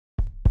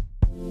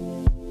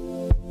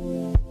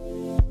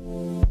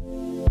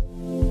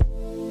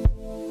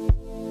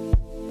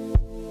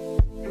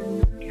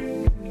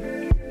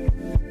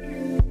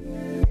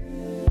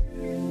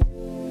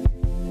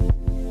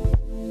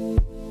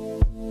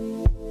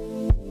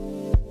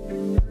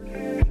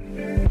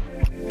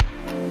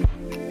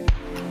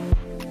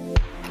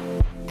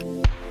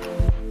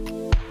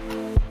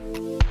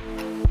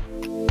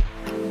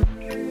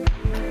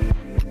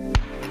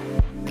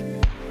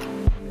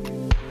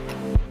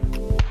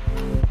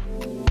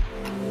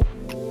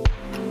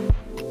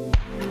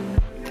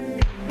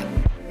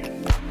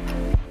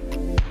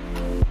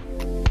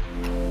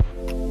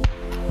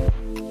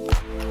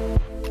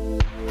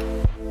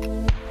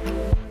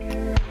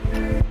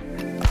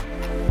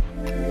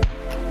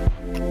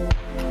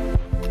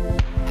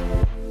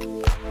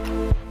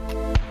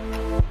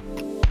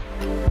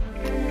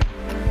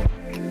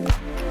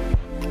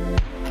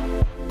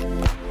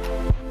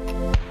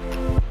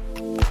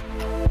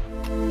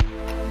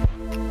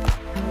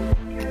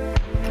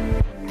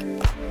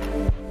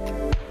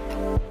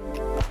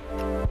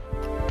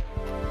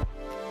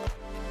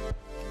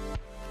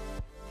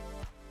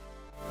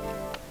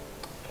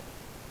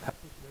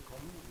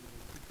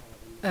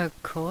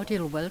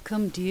cordial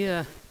welcome,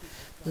 dear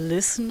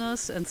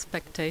listeners and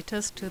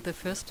spectators, to the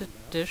first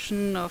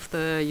edition of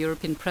the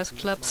European Press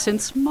Club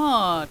since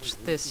March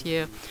this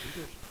year.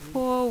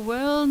 For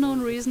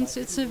well-known reasons,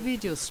 it's a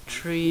video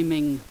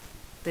streaming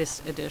this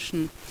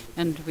edition,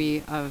 and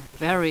we are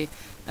very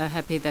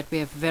happy that we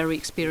have very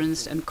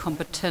experienced and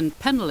competent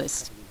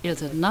panelists,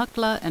 Ilze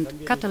Nagla and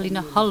Katalin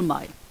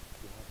Halmai.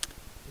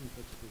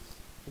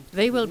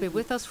 They will be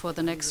with us for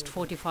the next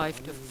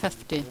 45 to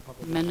 50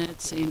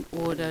 minutes in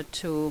order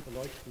to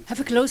have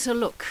a closer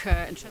look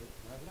and shed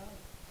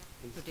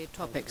today's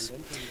topics.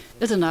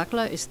 Ilze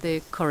Nagla is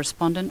the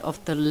correspondent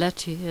of the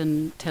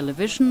Latvian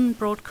Television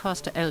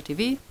broadcaster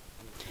LTV.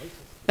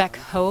 Back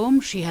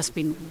home, she has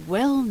been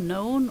well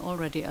known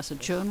already as a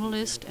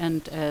journalist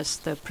and as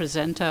the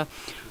presenter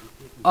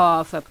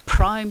of a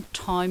prime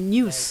time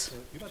news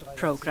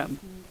program.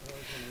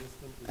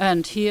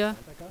 And here,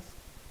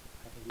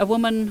 a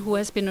woman who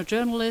has been a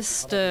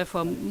journalist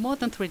for more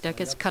than 3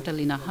 decades,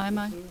 Katalin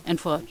Halmai, and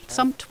for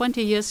some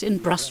 20 years in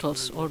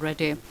Brussels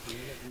already.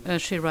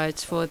 She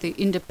writes for the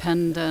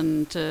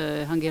independent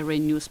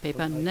Hungarian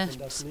newspaper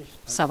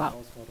Népszava.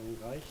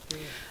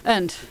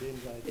 And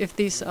if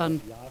these are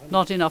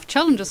not enough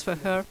challenges for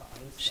her,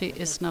 she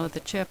is now the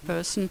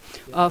chairperson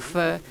of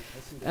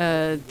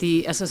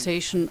the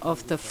Association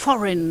of the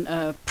Foreign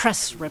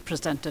Press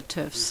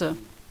Representatives.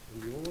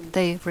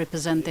 They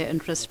represent their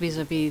interests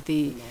vis-à-vis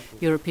the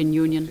European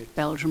Union,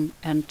 Belgium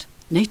and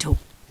NATO.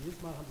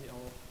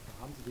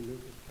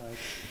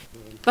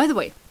 By the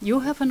way, you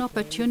have an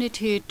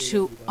opportunity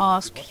to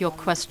ask your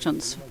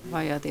questions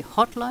via the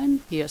hotline.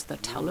 Here's the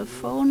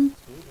telephone,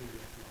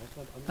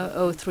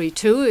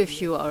 032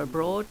 if you are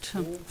abroad,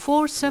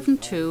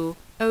 472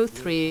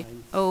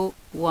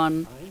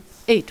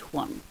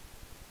 030181.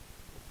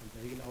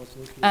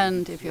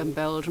 And if you're in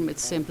Belgium,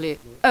 it's simply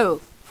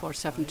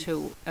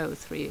 472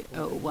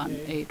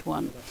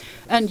 030181.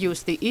 And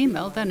use the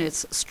email, then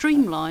it's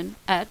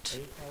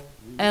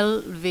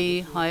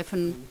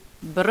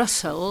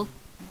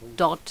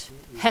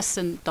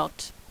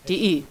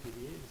streamline@lv-brussel.hessen.de.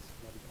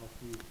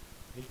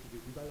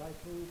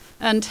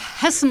 And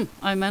Hessen,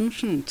 I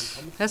mentioned,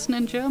 Hessen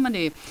in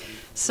Germany.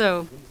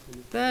 So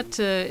that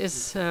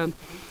is a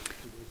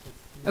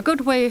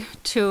good way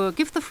to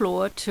give the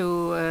floor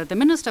to the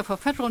Minister for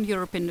Federal and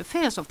European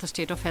Affairs of the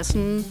state of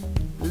Hessen,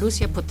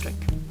 Lucia Putrik.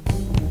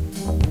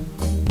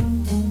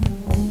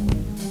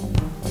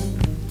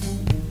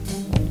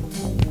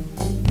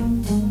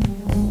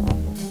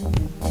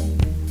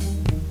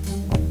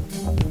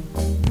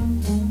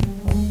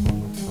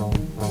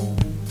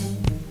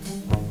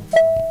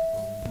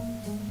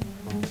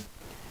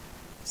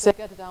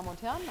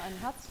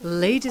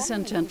 Ladies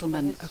and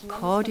gentlemen, a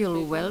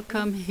cordial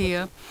welcome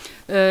here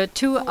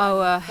to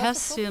our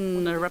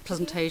Hessian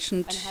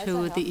representation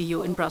to the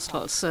EU in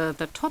Brussels.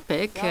 The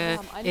topic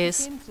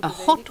is a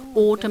hot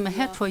autumn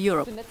ahead for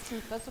Europe.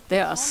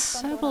 There are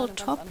several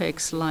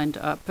topics lined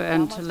up,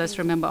 and let's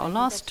remember our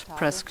last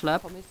press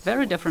club,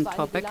 very different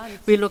topic.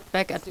 We looked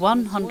back at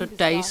 100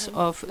 days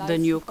of the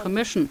new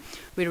Commission.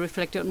 We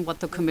reflected on what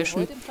the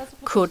Commission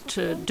could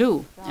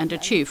do and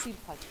achieve.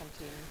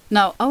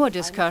 Now, our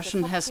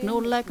discussion has no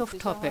lack of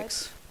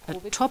topics. A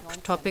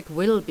top topic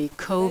will be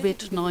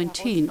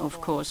COVID-19, of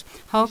course.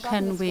 How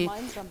can we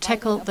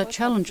tackle the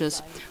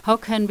challenges? How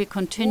can we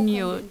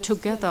continue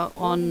together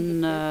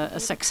on a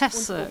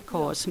success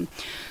course?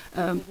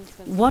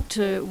 What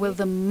will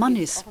the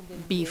monies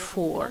be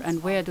for,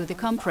 and where do they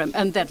come from?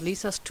 And that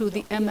leads us to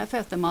the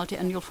MFF, the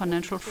Multi-Annual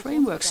Financial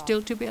Framework,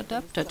 still to be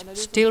adapted,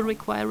 still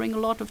requiring a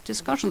lot of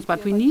discussions,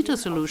 but we need a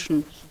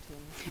solution.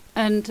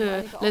 And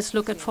let's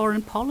look at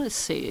foreign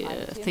policy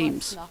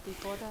themes.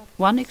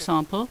 One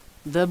example,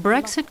 the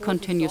Brexit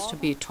continues to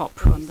be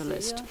top on the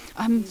list.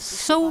 I'm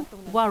so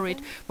worried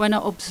when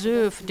I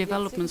observe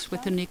developments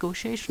with the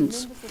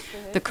negotiations.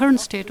 The current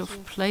state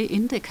of play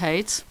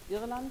indicates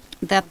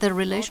that the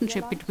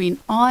relationship between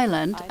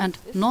Ireland and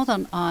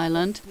Northern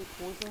Ireland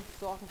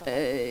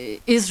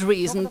is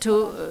reason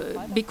to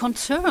be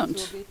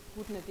concerned.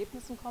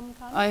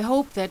 I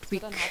hope that we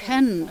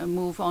can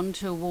move on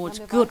towards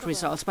good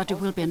results, but it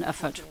will be an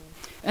effort.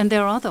 And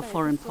there are other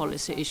foreign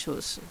policy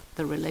issues,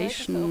 the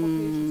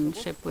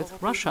relationship with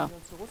Russia,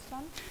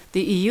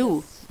 the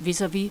EU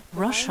vis-à-vis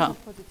Russia.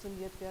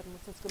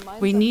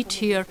 We need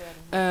here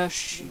a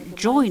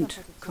joint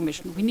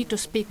commission. We need to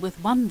speak with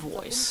one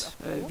voice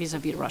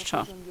vis-à-vis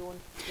Russia.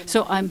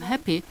 So I'm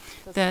happy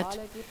that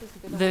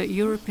the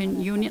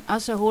European Union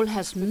as a whole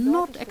has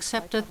not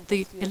accepted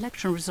the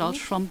election results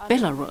from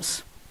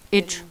Belarus.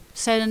 It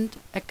sent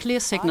a clear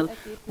signal.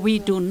 We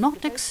do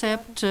not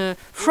accept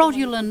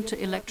fraudulent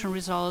election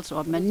results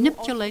or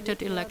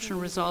manipulated election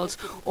results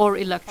or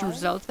election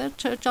results that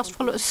just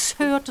follow a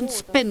certain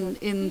spin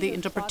in the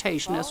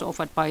interpretation as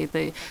offered by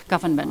the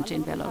government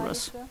in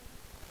Belarus.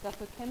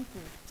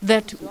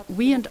 That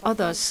we and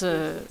others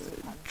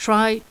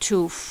try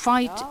to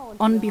fight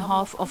on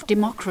behalf of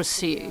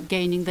democracy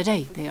gaining the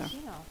day there.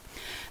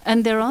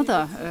 And there are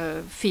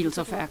other fields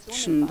of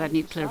action that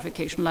need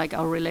clarification, like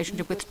our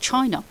relationship with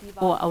China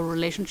or our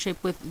relationship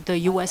with the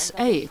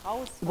USA.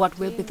 What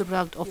will be the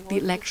result of the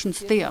elections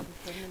there?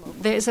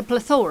 There is a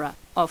plethora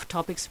of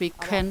topics we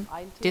can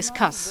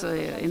discuss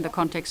in the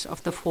context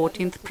of the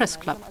 14th Press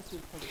Club.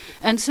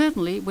 And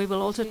certainly we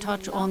will also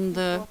touch on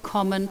the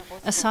common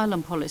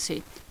asylum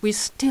policy. We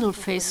still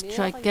face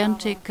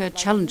gigantic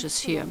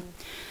challenges here.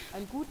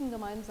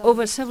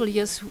 Over several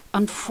years,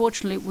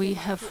 unfortunately, we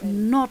have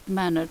not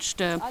managed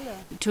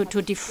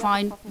to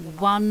define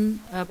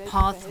one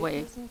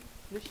pathway.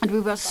 And we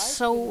were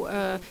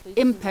so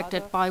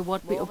impacted by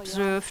what we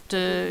observed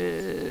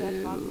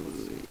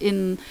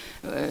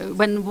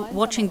when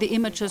watching the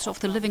images of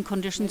the living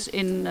conditions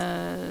in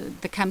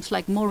the camps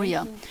like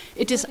Moria.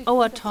 It is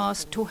our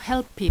task to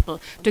help people,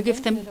 to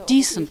give them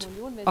decent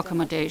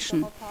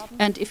accommodation.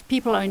 And if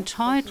people are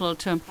entitled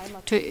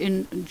to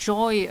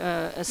enjoy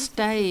a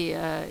stay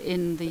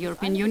in the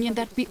European Union,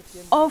 that we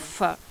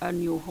offer a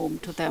new home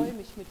to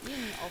them.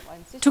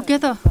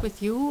 Together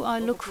with you, I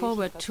look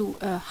forward to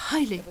a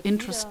highly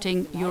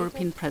interesting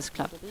European Press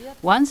Club.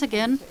 Once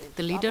again,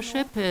 the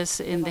leadership is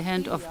in the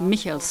hand of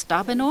Michael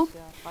Stabenow.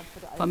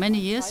 For many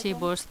years, he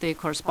was the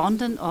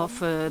correspondent of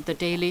the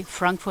daily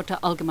Frankfurter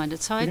Allgemeine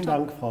Zeitung. Vielen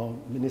Dank, Frau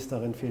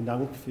Ministerin, vielen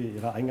Dank für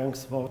Ihre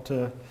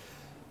Eingangsworte.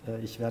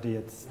 Ich werde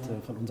jetzt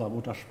von unserer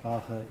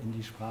Muttersprache in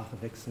die Sprache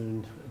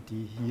wechseln,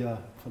 die hier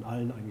von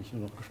allen eigentlich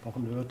nur noch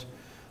gesprochen wird.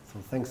 So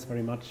thanks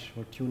very much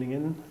for tuning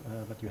in,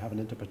 but you have an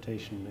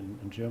interpretation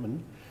in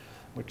German,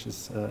 which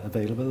is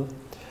available.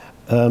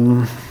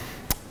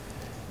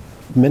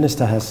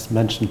 Minister has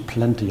mentioned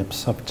plenty of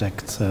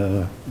subjects.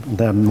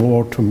 There are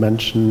more to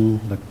mention.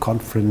 The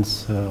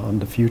conference on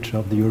the future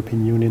of the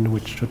European Union,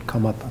 which should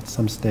come up at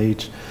some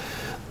stage.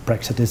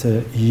 Brexit is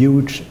a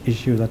huge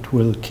issue that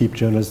will keep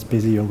journalists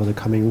busy over the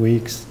coming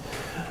weeks.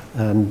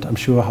 And I'm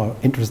sure how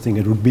interesting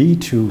it would be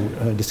to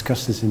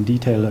discuss this in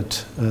detail.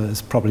 That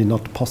is probably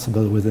not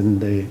possible within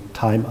the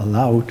time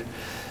allowed.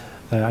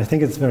 I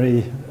think it's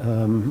very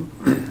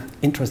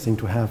interesting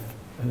to have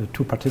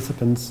two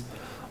participants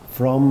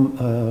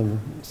from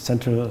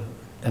Central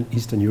and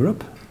Eastern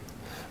Europe,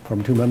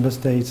 from two member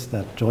states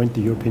that joined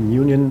the European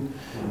Union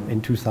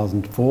in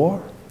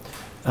 2004,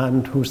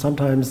 and who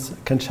sometimes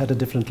can shed a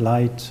different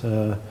light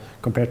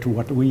compared to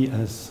what we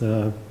as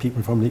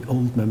people from the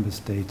old member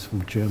states,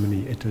 from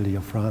Germany, Italy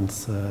or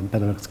France and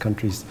Benelux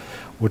countries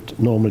would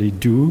normally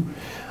do.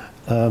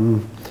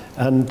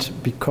 And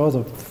because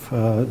of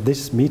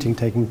this meeting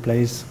taking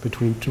place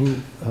between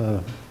two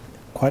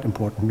quite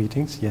important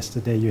meetings.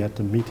 Yesterday you had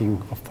the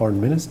meeting of foreign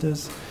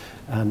ministers,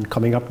 and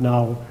coming up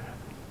now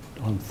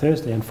on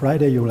Thursday and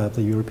Friday you will have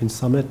the European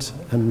Summit,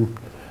 and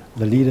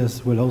the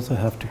leaders will also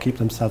have to keep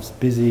themselves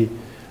busy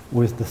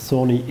with the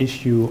thorny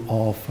issue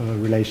of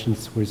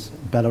relations with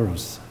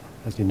Belarus.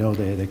 As you know,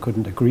 they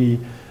couldn't agree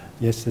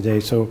yesterday,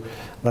 so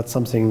that's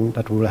something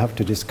that we will have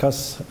to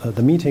discuss.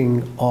 The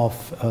meeting of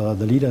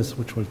the leaders,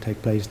 which will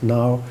take place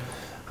now,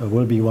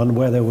 will be one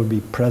where they will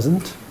be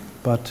present,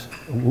 but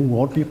who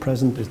won't be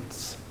present,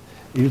 it's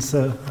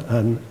Ilze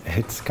and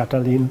it's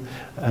Katalin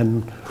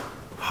and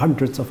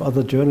hundreds of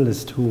other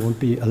journalists who won't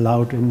be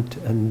allowed in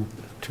and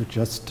to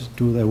just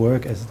do their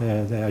work as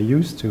they are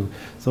used to.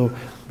 So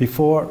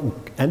before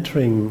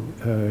entering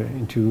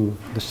into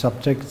the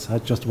subjects, I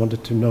just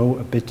wanted to know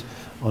a bit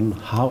on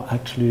how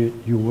actually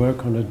you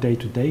work on a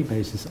day-to-day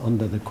basis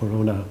under the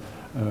corona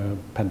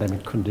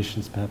pandemic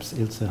conditions. Perhaps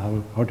Ilze,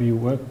 how do you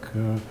work?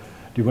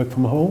 Do you work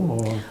from home,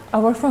 or? I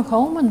work from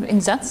home, and in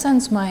that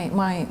sense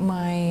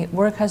my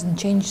work hasn't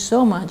changed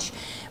so much,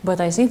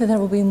 but I see that there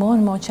will be more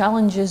and more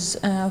challenges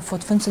for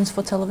instance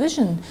for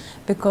television,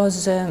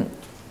 because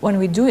when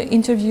we do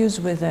interviews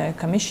with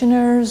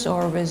commissioners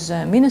or with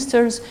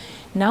ministers,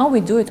 now we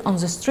do it on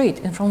the street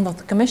in front of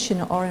the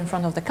commission or in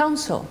front of the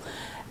council,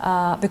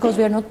 because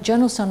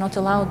journalists are not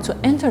allowed to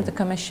enter the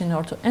commission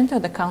or to enter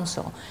the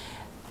council.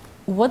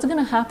 What's going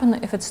to happen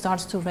if it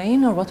starts to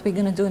rain, or what we're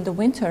going to do in the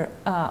winter?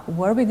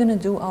 Where are we going to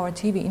do our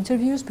TV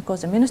interviews?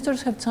 Because the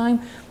ministers have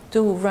time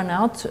to run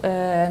out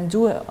and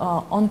do an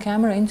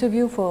on-camera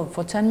interview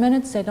for 10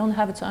 minutes. They don't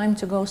have time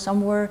to go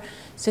somewhere,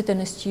 sit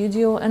in a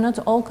studio, and not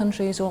all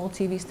countries or all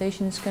TV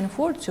stations can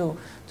afford to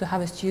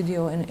have a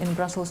studio in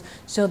Brussels.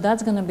 So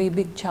that's going to be a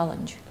big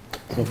challenge.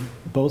 So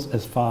both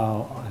as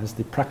far as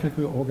the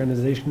practical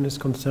organization is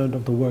concerned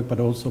of the work, but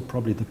also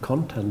probably the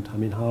content. I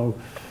mean, how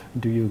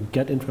do you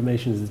get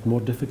information? Is it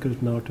more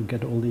difficult now to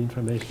get all the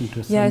information to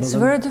assemble? Yeah, it's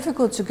very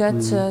difficult to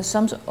get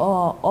some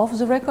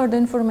off-the-record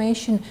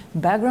information,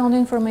 background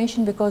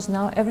information, because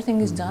now everything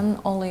is done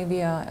only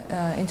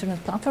via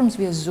internet platforms,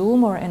 via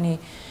Zoom or any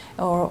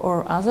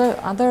or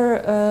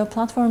other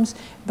platforms.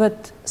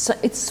 But so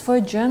it's for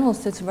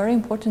journalists, it's very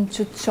important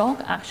to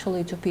talk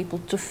actually to people,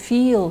 to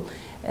feel.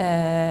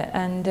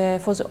 And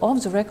for the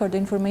off-the-record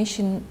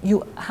information,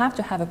 you have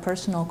to have a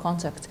personal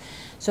contact.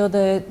 So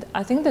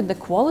I think that the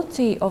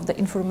quality of the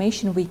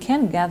information we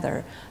can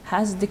gather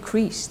has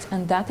decreased,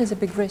 and that is a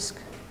big risk.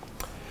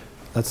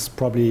 That's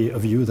probably a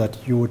view that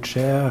you would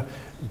share.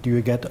 do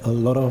you get a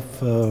lot of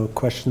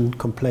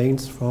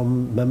complaints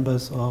from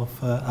members of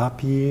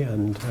API,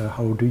 and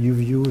how do you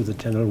view the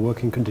general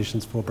working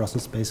conditions for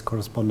Brussels-based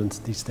correspondents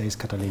these days,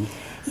 Katalin?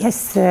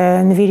 Yes,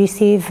 we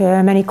receive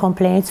many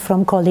complaints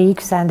from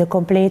colleagues, and the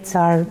complaints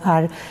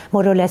are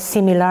more or less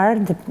similar.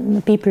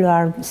 The people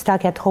are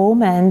stuck at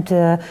home, and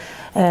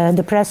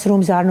the press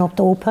rooms are not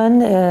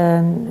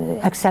open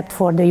except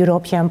for the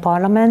European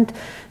Parliament,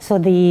 so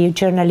the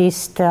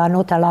journalists are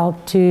not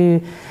allowed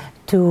to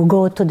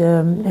go to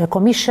the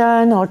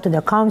Commission or to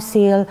the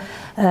Council.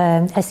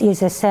 As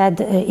Ilze said,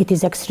 it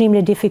is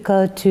extremely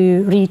difficult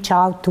to reach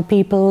out to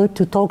people,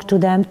 to talk to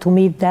them, to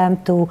meet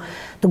them, to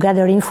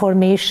gather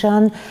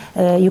information.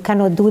 You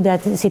cannot do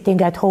that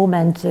sitting at home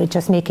and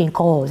just making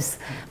calls,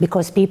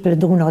 because people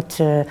do not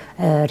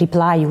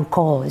reply your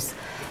calls.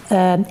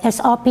 As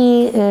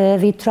API,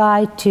 we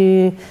try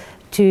to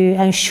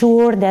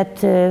ensure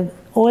that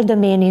all the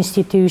main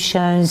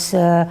institutions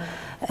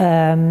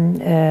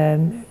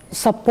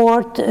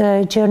support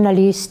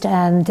journalists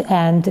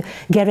and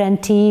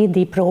guarantee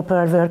the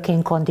proper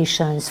working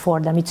conditions for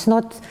them. It's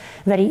not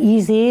very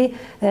easy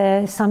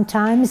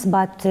sometimes,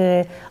 but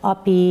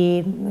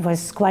API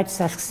was quite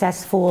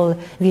successful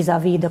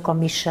vis-à-vis the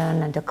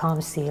Commission and the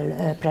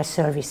Council press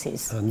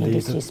services in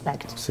this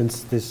respect.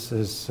 Since this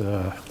is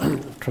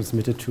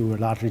transmitted to a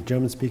largely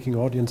German-speaking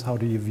audience, how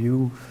do you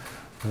view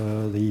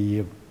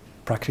the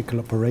practical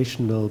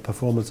operational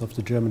performance of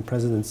the German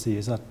presidency?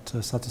 Is that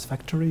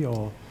satisfactory,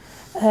 or?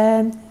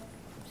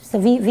 So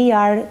we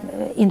are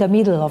in the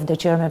middle of the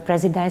German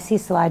presidency,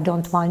 so I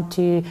don't want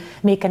to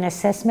make an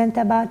assessment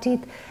about it.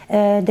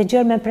 The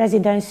German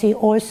presidency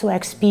also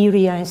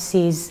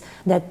experiences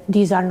that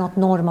these are not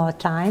normal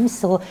times,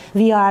 so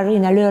we are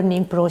in a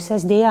learning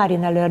process, they are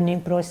in a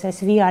learning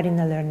process, we are in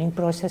a learning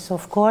process,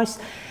 of course.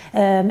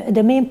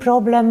 The main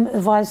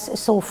problem was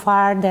so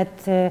far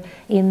that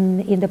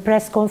in the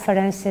press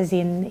conferences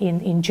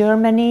in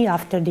Germany,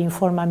 after the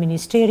informal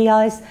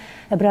ministerials,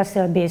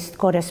 Brussels-based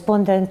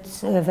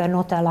correspondents were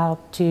not allowed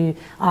to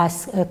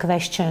ask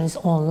questions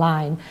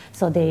online.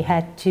 So they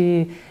had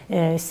to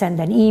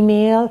send an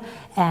email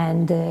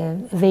and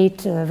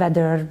wait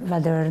whether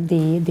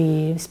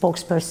the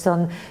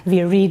spokesperson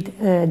will read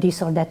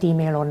this or that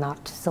email or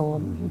not.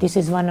 So this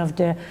is one of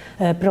the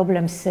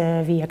problems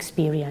we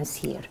experience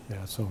here.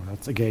 Yeah, so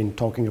that's again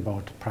talking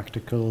about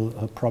practical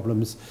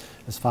problems.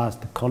 As far as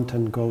the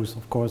content goes,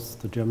 of course,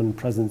 the German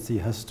presidency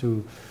has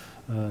to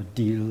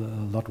deal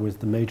a lot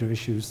with the major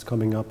issues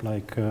coming up,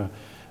 like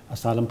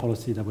asylum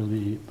policy. There will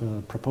be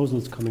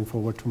proposals coming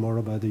forward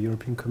tomorrow by the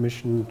European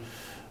Commission.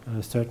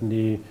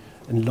 Certainly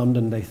in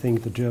London, they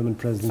think the German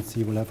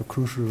presidency will have a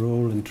crucial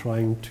role in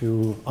trying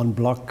to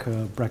unblock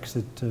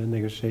Brexit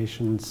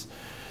negotiations.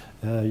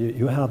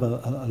 You have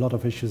a lot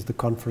of issues. The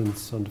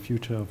conference on the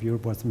future of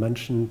Europe was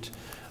mentioned.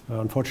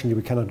 Unfortunately,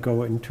 we cannot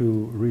go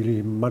into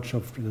really much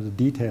of the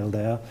detail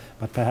there,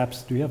 but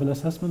perhaps do you have an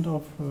assessment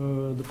of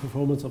the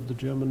performance of the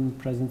German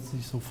presidency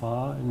so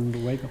far in the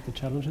wake of the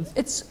challenges?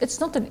 It's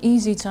not an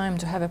easy time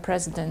to have a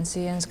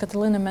presidency, and as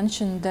Katalin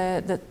mentioned,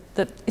 that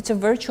it's a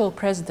virtual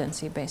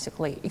presidency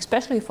basically,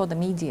 especially for the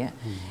media,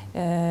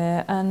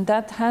 and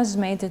that has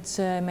made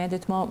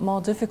it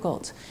more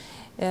difficult.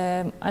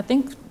 I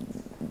think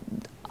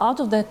out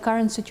of the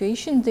current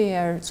situation, they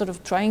are sort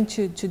of trying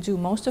to do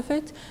most of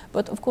it,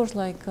 but of course,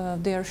 like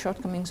there are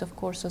shortcomings, of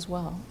course, as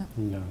well.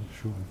 Yeah,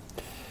 sure.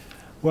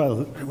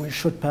 Well, we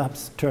should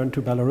perhaps turn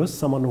to Belarus.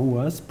 Someone who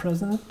was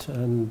present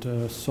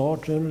and saw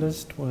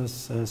journalist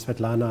was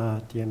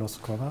Svetlana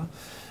Tikhanoskova,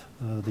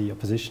 the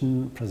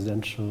opposition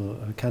presidential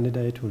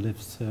candidate who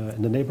lives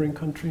in the neighboring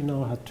country,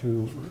 now had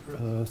to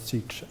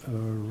seek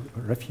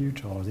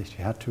refuge, or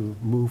she had to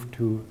move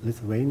to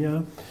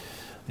Lithuania.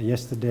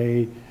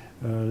 Yesterday,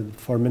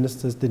 foreign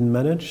ministers didn't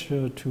manage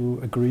to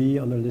agree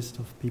on a list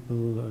of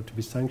people to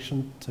be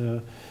sanctioned.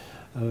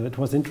 It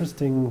was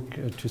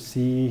interesting to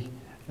see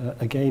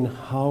again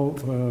how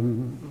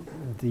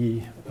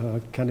the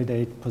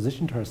candidate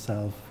positioned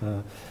herself,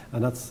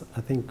 and that's,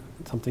 I think,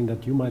 something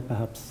that you might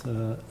perhaps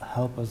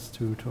help us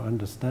to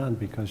understand,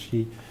 because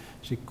she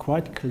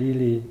quite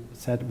clearly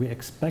said we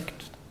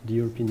expect the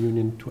European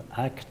Union to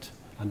act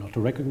and not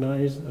to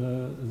recognize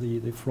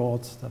the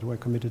frauds that were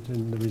committed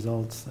in the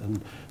results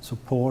and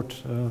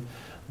support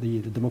the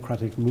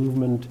democratic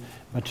movement.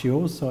 But she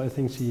also, I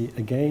think she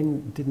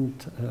again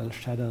didn't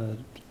shed a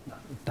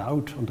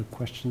doubt on the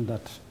question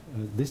that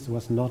this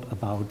was not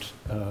about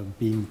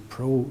being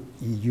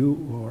pro-EU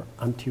or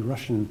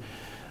anti-Russian.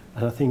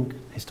 And I think,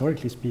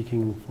 historically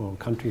speaking, for a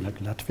country like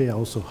Latvia,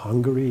 also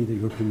Hungary, the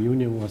European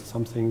Union was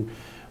something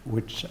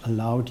which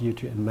allowed you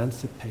to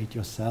emancipate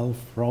yourself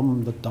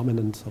from the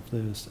dominance of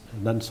the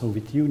then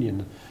Soviet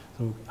Union.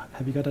 So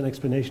have you got an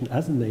explanation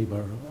as a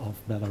neighbor of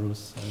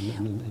Belarus?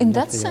 In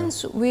that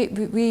sense,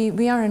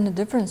 we are in a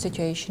different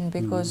situation,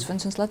 because, for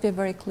instance, Latvia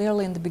very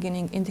clearly in the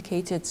beginning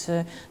indicated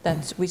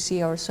that we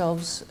see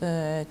ourselves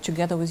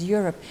together with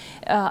Europe.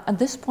 At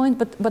this point,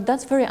 but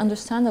that's very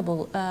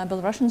understandable.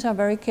 Belarusians are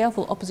very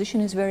careful, opposition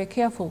is very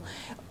careful.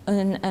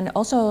 and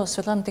also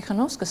Svetlana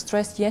Tikhanovskaya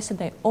stressed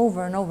yesterday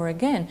over and over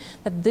again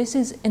that this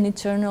is an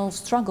eternal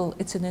struggle.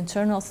 It's an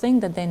eternal thing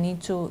that they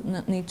need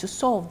to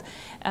solve,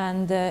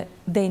 and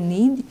they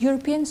need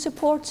European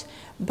support.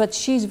 But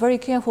she's very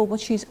careful what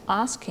she's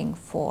asking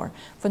for.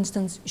 For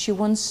instance, she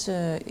wants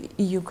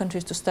EU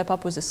countries to step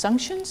up with the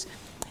sanctions.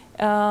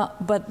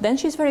 But then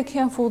she's very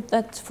careful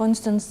that, for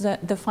instance,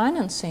 the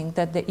financing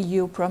that the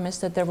EU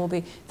promised, that there will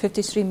be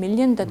 53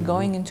 million that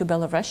going into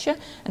Belarus,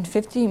 and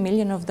 50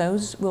 million of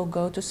those will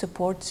go to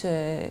support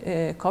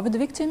COVID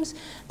victims,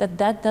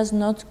 that does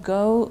not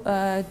go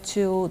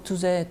to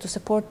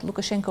support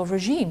Lukashenko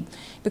regime.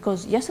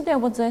 Because yesterday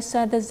what they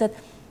said is that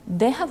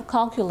they have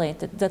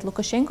calculated that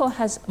Lukashenko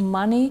has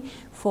money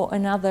for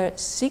another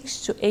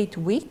 6 to 8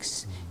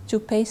 weeks to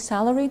pay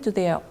salary to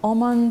their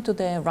Oman, to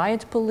their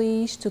riot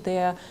police, to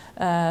their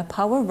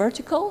power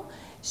vertical.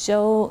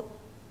 So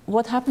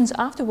what happens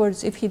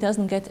afterwards if he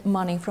doesn't get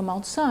money from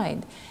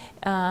outside?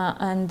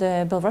 And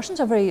the Belarusians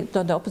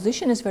are the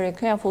opposition is very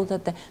careful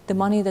that the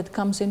money that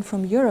comes in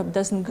from Europe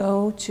doesn't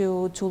go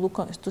to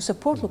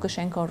support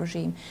Lukashenko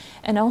regime.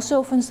 And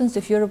also, for instance,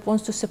 if Europe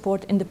wants to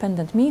support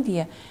independent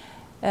media,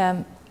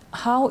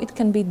 how it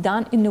can be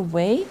done in a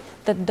way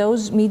that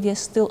those media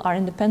still are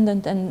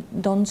independent and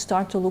don't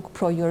start to look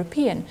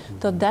pro-European.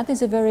 So that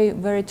is a very,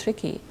 very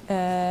tricky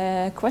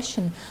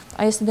question.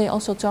 I yesterday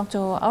also talked to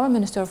our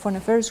Minister of Foreign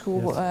Affairs,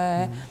 who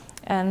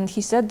and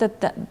he said that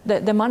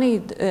the money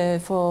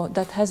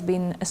that has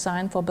been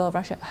assigned for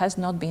Belarus has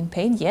not been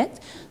paid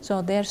yet.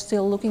 So they're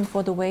still looking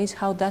for the ways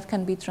how that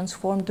can be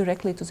transformed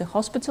directly to the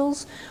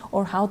hospitals,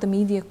 or how the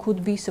media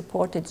could be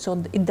supported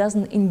so it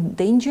doesn't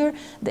endanger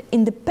the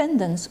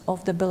independence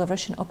of the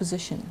Belarusian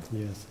opposition.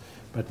 Yes,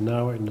 but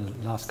now in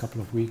the last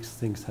couple of weeks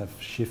things have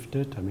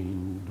shifted. I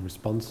mean, the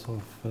response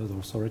of the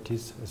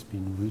authorities has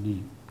been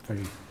really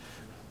very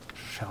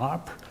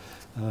sharp.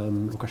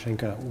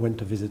 Lukashenko went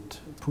to visit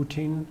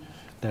Putin.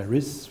 There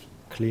is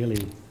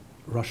clearly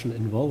Russian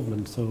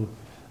involvement, so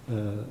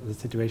the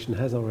situation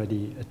has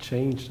already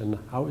changed. And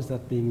how is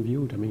that being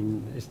viewed? I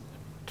mean,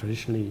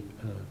 traditionally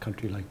a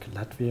country like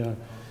Latvia,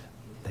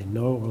 they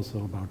know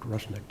also about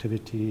Russian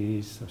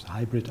activities,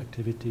 hybrid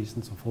activities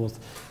and so forth.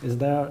 Is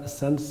there a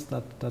sense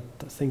that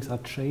things are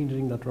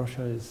changing, that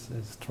Russia is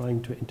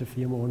trying to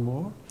interfere more and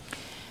more?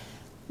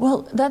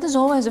 Well, that is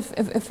always a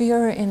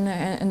fear in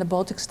the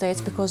Baltic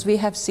states, because we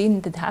have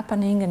seen it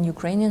happening and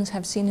Ukrainians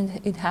have seen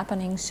it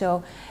happening.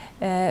 So,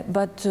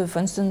 but for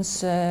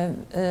instance,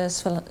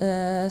 Svetlana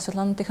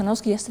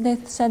Tikhanovskaya yesterday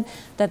said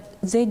that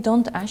they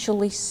don't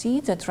actually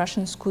see that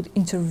Russians could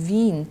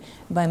intervene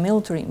by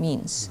military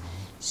means.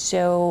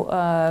 So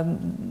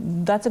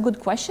that's a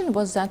good question.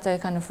 Was that a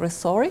kind of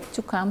rhetoric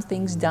to calm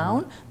things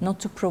down, not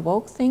to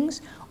provoke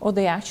things, or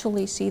they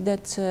actually see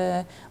that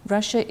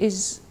Russia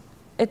is?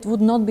 It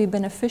would not be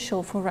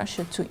beneficial for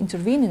Russia to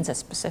intervene in that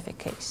specific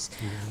case.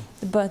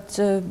 But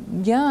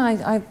yeah,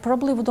 I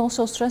probably would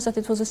also stress that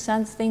it was a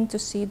sad thing to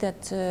see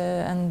that,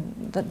 and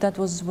that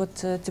was what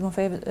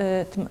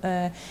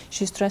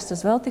she stressed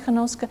as well,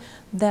 Tikhanovskaya,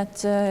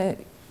 that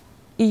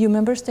EU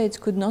member states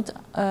could not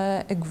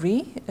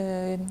agree,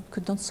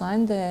 could not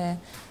sign the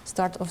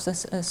start of the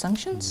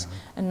sanctions,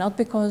 and not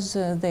because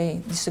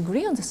they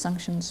disagree on the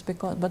sanctions,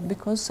 but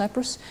because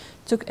Cyprus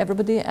took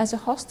everybody as a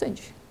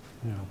hostage.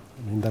 Yeah,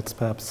 I mean, that's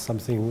perhaps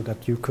something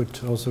that you could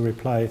also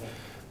reply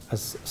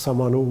as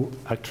someone who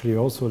actually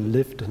also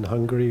lived in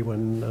Hungary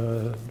when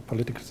the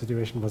political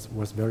situation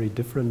was very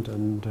different,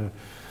 and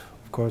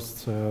of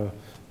course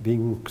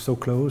being so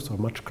close or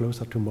much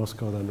closer to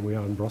Moscow than we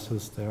are in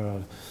Brussels, there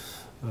are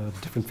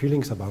different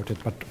feelings about it.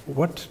 But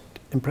what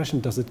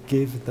impression does it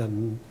give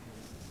then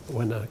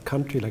when a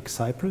country like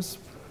Cyprus,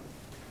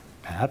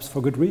 perhaps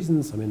for good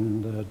reasons, I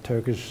mean, the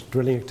Turkish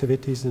drilling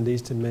activities in the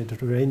Eastern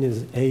Mediterranean,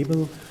 is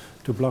able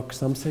to block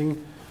something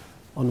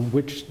on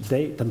which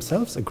they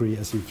themselves agree,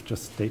 as you've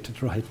just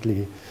stated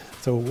rightly.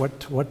 So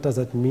what does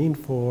that mean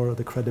for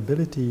the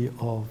credibility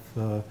of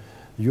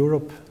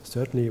Europe,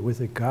 certainly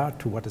with regard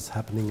to what is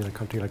happening in a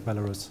country like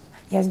Belarus?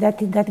 Yes, that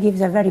gives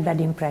a very bad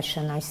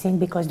impression, I think,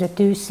 because the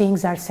two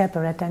things are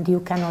separate and you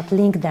cannot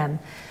link them.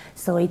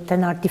 So it's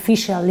an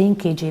artificial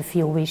linkage, if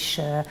you wish,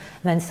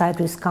 when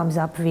Cyprus comes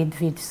up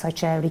with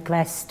such a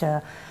request.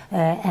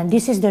 And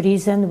this is the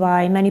reason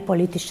why many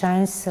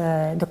politicians,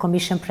 the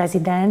Commission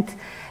President,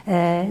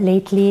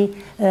 lately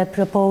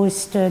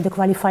proposed the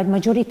qualified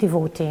majority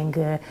voting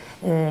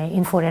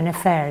in foreign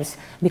affairs,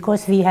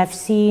 because we have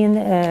seen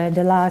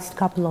the last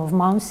couple of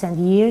months and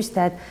years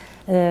that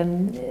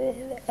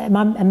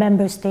a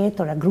member state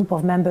or a group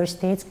of member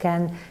states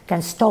can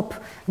stop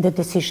the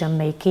decision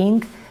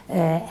making,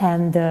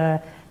 and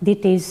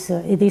this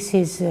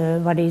is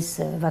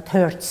what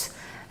hurts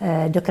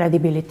the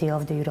credibility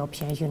of the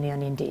European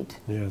Union indeed.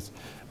 Yes,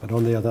 but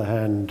on the other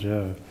hand,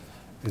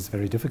 it's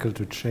very difficult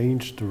to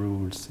change the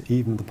rules.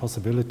 Even the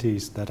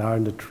possibilities that are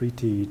in the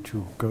treaty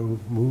to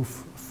move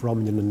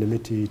from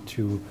unanimity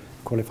to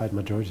qualified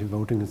majority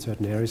voting in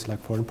certain areas like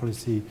foreign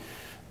policy,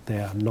 they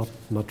are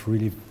not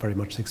really very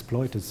much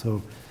exploited.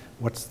 So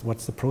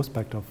what's the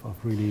prospect of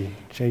really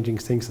changing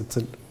things? It's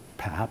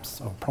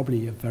perhaps, or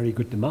probably a very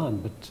good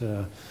demand, but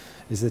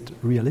is it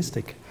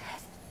realistic?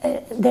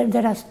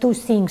 There are two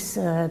things,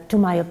 to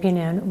my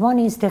opinion. One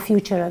is the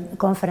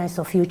Conference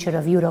of Future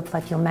of Europe,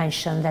 what you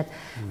mentioned, that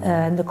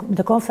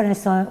the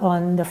Conference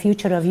on the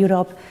Future of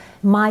Europe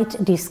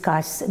might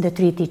discuss the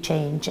treaty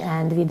change,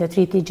 and with the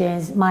treaty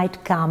change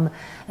might come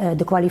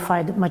the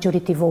qualified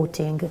majority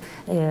voting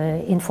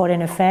in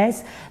foreign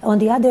affairs. On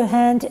the other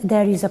hand,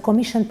 there is a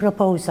Commission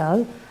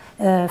proposal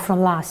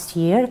from last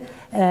year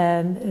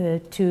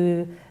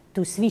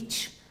to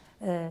switch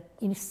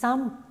in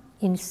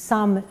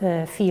some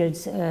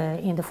fields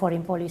in the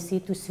foreign policy,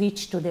 to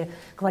switch to the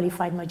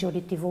qualified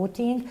majority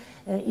voting.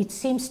 It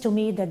seems to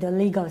me that the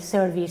legal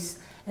service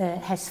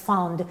has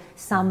found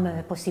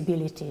some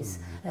possibilities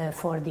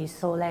for this.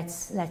 So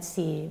let's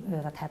see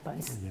what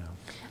happens. Yeah.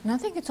 And I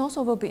think it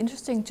also will be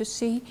interesting to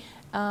see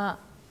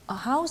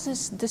how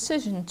this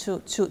decision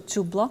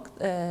to block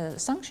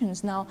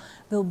sanctions now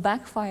will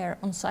backfire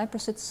on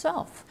Cyprus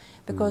itself.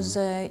 Because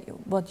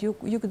what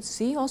you could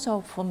see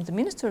also from the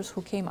ministers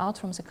who came out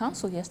from the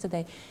council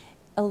yesterday,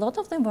 a lot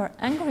of them were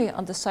angry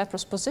at the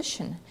Cyprus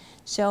position.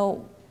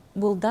 So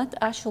will that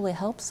actually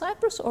help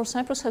Cyprus, or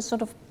Cyprus has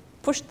sort of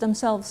pushed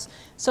themselves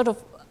sort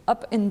of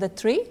up in the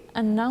tree,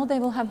 and now they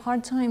will have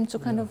hard time to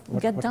kind of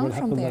get down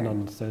from there? What will happen then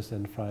on Thursday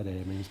and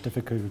Friday? I mean, it's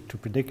difficult to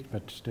predict,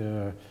 but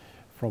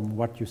from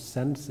what you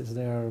sense, is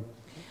there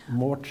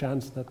more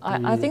chance that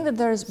I think that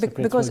there is,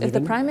 because if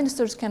the prime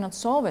ministers cannot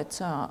solve it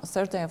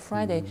Thursday or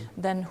Friday,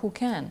 then who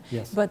can?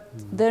 Yes. But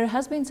there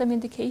has been some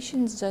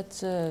indications that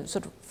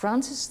sort of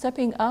France is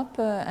stepping up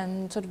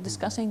and sort of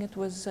discussing it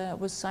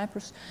with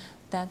Cyprus,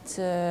 that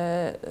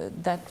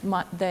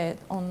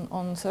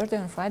on Thursday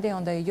and Friday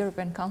on the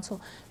European Council,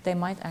 they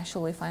might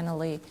actually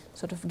finally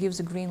sort of give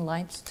the green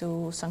light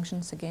to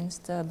sanctions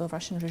against the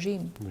Belarusian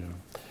regime. Yeah.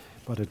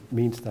 But it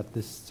means that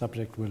this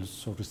subject will,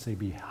 so to say,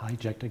 be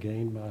hijacked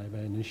again by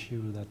an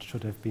issue that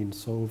should have been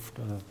solved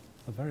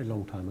a very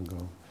long time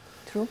ago.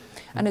 True.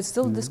 And it's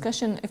still a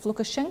discussion if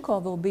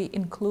Lukashenko will be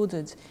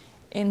included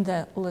in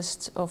the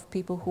list of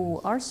people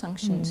who are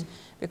sanctioned,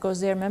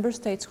 because there are member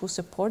states who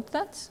support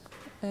that,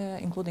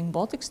 including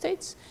Baltic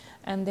states,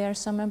 and there are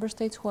some member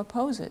states who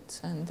oppose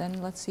it. And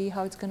then let's see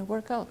how it's going to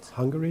work out.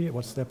 Hungary,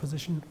 what's their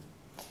position?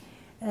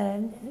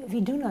 We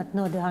do not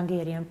know the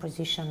Hungarian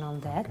position on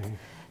that. Okay.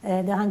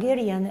 The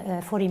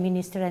Hungarian foreign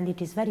minister, and it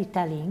is very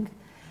telling,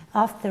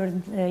 after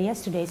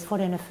yesterday's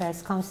Foreign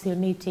Affairs Council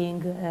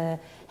meeting,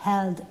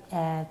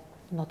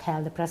 not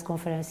held a press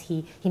conference,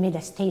 he made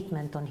a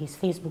statement on his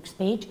Facebook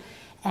page,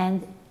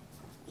 and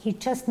he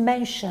just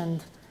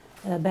mentioned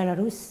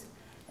Belarus,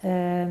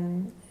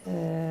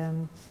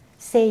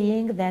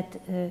 saying that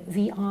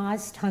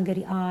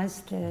Hungary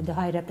asked the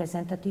High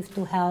Representative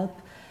to help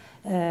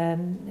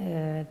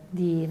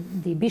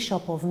the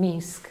Bishop of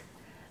Minsk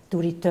to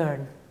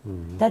return.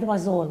 That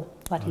was all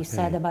what he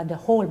said about the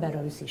whole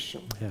Belarus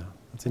issue. Yeah,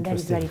 that's interesting. That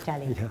is very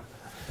telling. Yeah.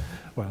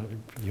 Well,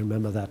 you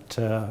remember that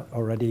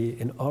already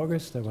in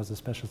August there was a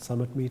special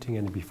summit meeting,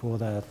 and before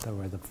that there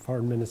were the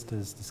foreign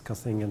ministers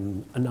discussing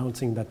and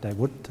announcing that they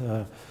would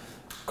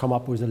come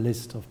up with a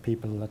list of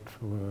people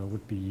that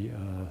would be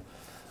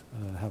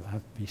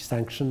be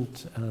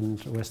sanctioned,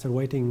 and we're still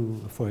waiting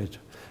for it.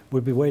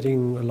 We'll be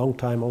waiting a long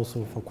time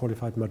also for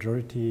qualified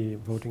majority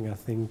voting, I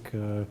think,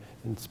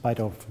 in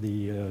spite of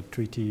the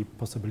treaty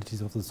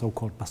possibilities of the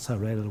so-called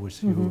passerelle,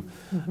 which you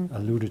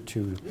alluded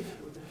to.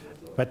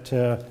 But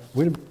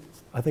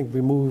I think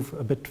we move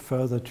a bit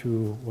further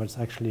to what's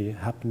actually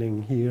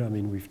happening here. I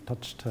mean, we've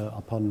touched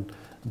upon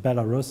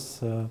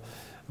Belarus,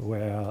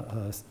 where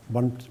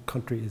one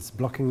country is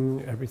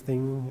blocking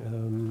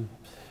everything.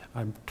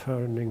 I'm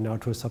turning now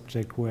to a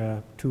subject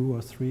where 2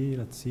 or 3,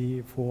 let's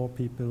see, 4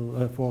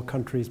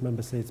 countries,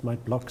 member states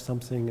might block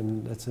something,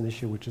 and that's an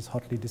issue which is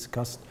hotly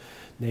discussed,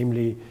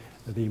 namely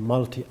the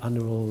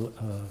multi-annual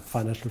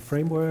financial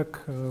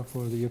framework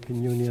for the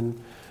European Union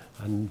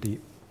and the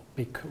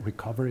big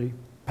recovery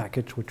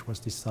package which was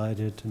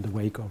decided in the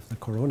wake of the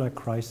corona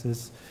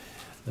crisis.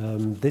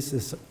 This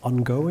is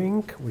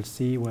ongoing. We'll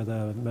see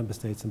whether member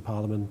states and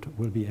parliament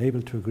will be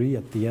able to agree.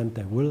 At the end,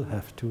 they will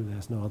have to.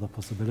 There's no other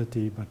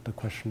possibility, but the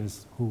question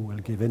is who will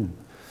give in.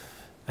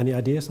 Any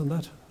ideas on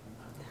that?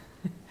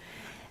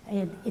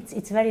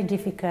 It's very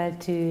difficult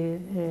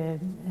to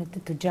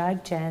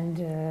judge and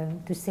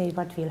to say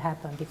what will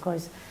happen,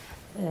 because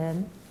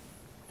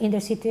in the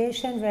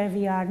situation where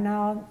we are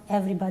now,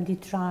 everybody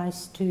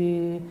tries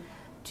to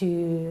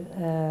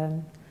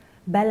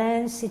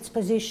balance its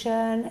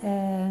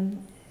position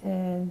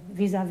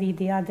vis-à-vis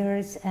the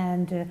others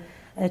and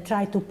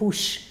try to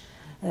push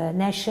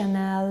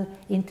national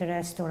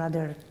interest or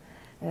other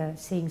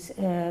things.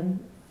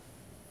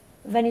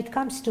 When it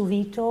comes to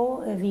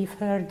veto, we've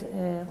heard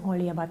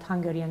only about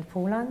Hungary and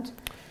Poland.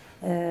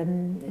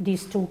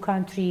 These 2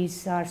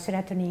 countries are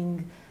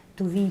threatening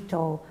to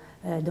veto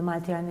the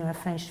multi-annual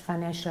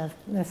financial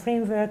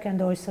framework and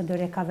also the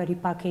recovery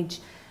package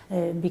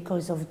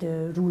because of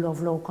the rule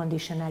of law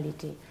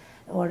conditionality.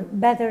 Or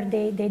better,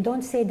 they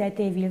don't say that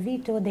they will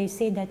veto, they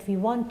say that we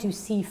want to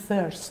see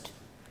first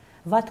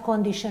what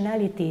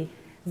conditionality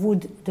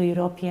would the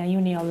European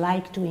Union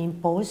like to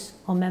impose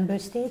on member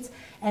states,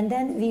 and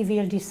then we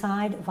will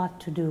decide what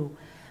to do.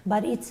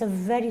 But it's a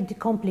very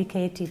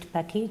complicated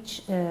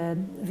package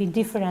with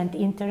different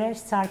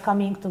interests are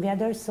coming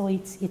together, so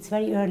it's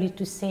very early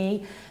to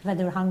say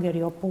whether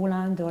Hungary or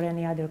Poland or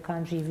any other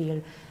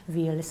country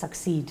will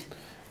succeed.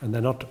 And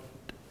they're not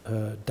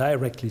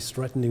directly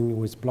threatening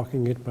with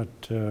blocking it, but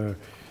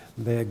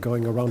they're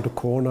going around the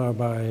corner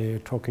by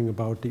talking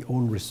about the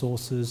own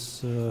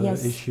resources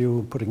yes.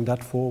 issue, putting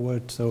that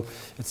forward. So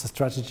it's a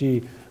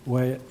strategy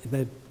where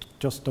they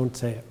just don't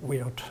say,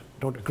 we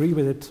don't agree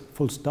with it,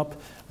 full stop,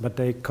 but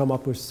they come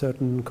up with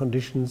certain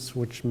conditions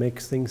which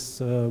makes things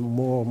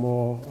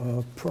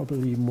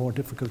probably more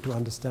difficult to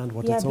understand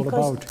what it's all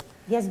about.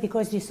 Yes,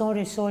 because this own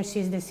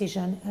resources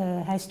decision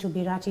has to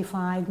be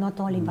ratified not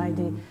only by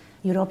the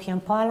European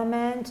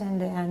Parliament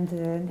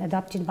and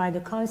adopted by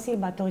the Council,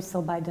 but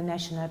also by the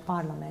national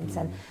parliaments.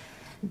 And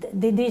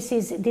this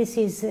is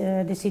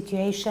the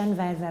situation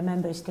where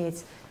member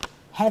states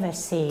have a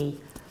say,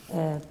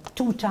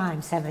 2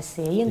 times have a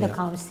say in the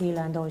Council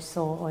and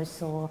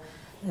also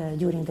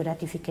during the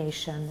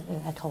ratification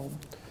at home.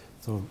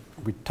 So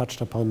we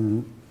touched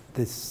upon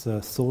this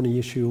thorny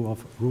issue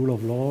of rule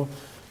of law.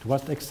 To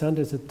what extent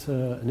is it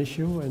an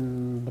issue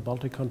in the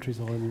Baltic countries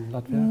or in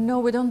Latvia? No,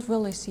 we don't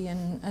really see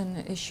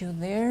an issue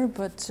there,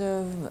 but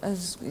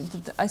as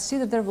I see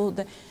that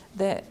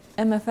the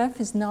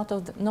MFF is not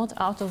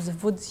out of the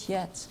woods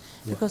yet,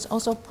 because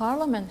also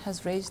Parliament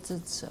has raised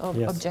its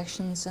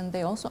objections, and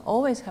they also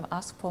always have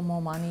asked for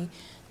more money.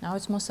 Now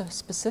it's most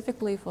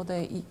specifically for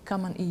the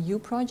common EU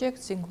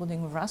projects,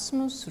 including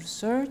Erasmus,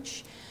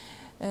 research.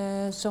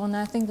 And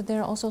I think that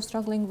they're also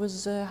struggling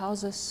with how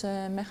this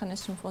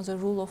mechanism for the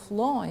rule of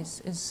law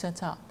is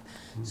set up.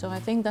 So I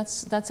think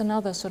that's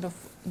another sort of,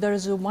 there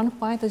is one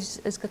fight, as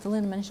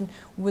Katalin mentioned,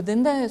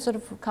 within the sort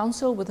of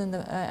council, within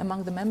the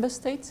among the member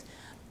states,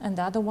 and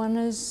the other one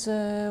is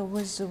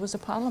was the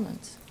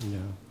parliament. Yeah.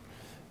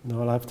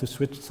 Now I'll have to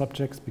switch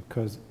subjects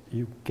because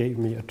you gave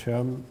me a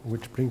term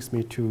which brings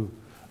me to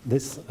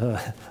this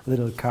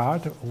little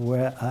card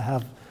where I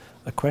have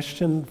a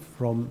question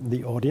from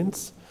the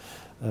audience.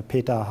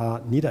 Peter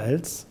H.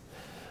 Niederelz.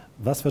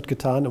 Was wird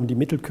getan, die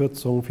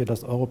Mittelkürzung für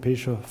das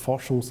europäische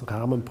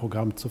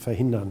Forschungsrahmenprogramm zu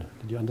verhindern?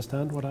 Did you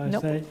understand what I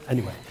say?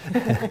 Anyway.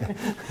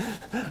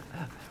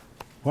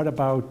 What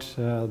about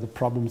the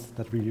problems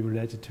that really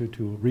related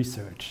to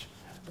research?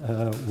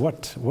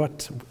 What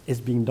is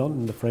being done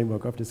in the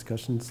framework of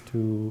discussions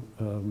to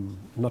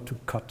not to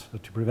cut,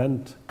 to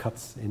prevent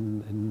cuts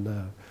in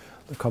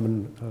the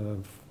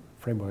common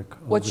framework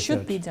of what research?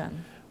 Should be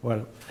done?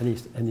 Well,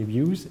 any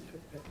views?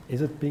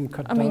 Is it being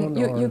cut down? I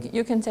mean,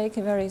 you can take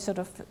a very sort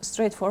of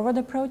straightforward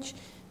approach,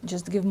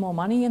 just give more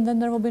money and then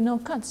there will be no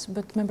cuts.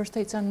 But member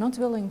states are not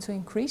willing to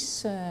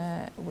increase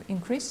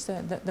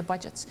the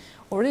budgets.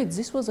 Already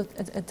this was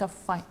a tough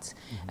fight.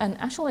 And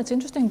actually it's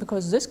interesting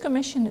because this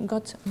commission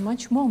got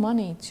much more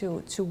money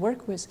to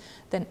work with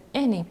than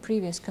any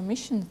previous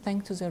commission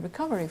thanks to the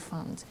recovery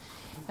fund.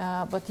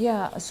 But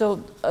yeah,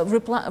 so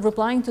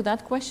replying to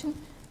that question,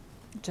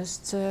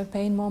 just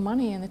paying more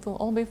money and it will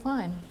all be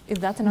fine. Is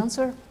that an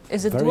answer?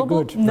 Is it very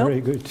doable? Good, no?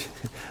 Very good.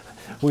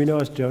 We know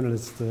as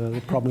journalists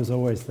the problem is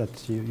always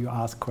that you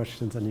ask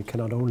questions and you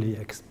cannot only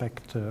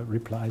expect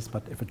replies,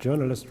 but if a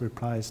journalist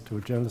replies to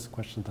a journalist's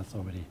question, that's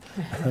already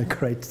a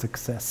great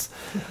success.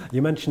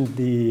 You mentioned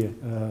the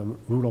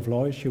rule of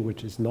law issue,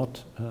 which is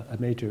not a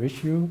major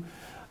issue.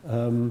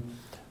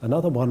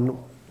 Another one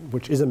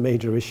which is a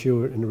major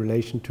issue in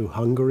relation to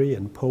Hungary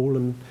and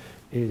Poland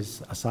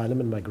is asylum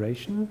and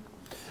migration.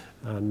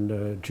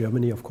 And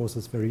Germany, of course,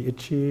 is very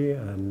itchy,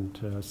 and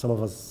some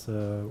of us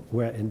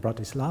were in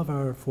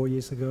Bratislava 4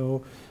 years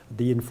ago,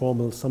 the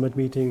informal summit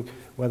meeting,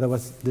 where there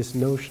was this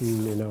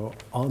notion,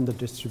 on the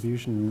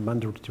distribution,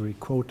 mandatory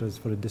quotas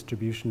for the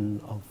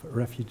distribution of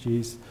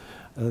refugees,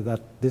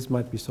 that this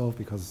might be solved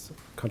because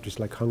countries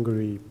like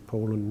Hungary,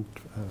 Poland,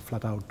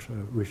 flat out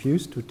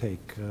refused to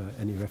take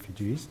any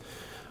refugees.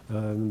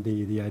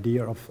 The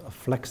idea of a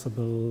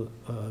flexible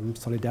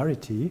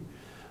solidarity,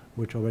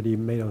 which already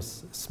made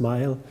us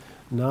smile.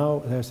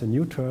 Now there's a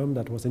new term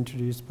that was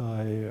introduced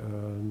by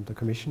the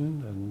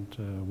Commission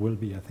and will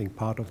be, I think,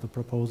 part of the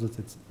proposals.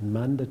 It's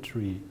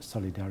mandatory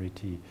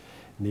solidarity.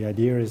 And the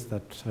idea is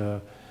that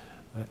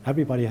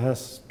everybody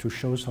has to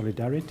show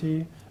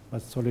solidarity,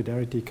 but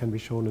solidarity can be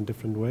shown in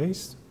different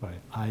ways, by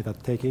either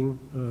taking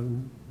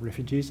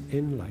refugees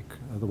in, like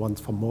the ones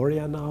from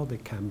Moria now, the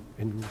camp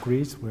in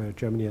Greece, where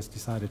Germany has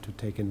decided to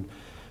take in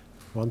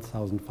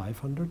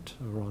 1,500,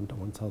 around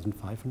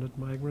 1,500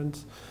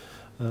 migrants,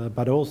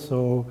 but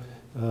also,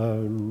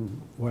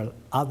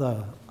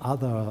 other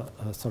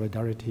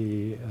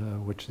solidarity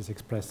which is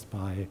expressed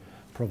by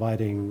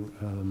providing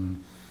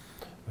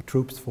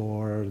troops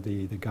for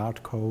the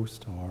Guard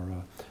Coast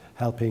or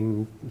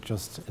helping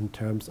just in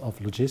terms of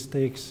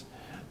logistics.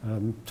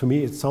 To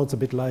me, it sounds a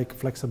bit like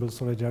flexible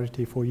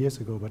solidarity 4 years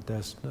ago, but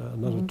there's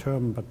another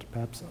term, but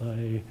perhaps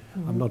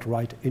I'm not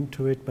right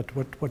into it. But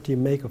what do you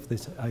make of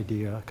this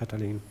idea,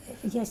 Katalin?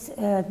 Yes,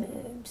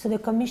 so the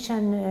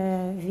Commission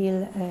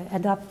will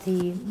adopt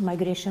the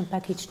migration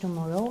package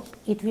tomorrow.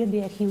 It will be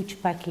a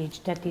huge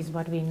package, that is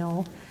what we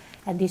know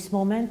at this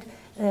moment.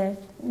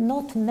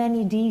 Not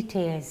many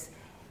details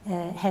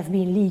have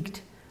been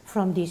leaked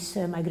from this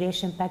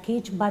migration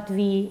package, but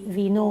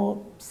we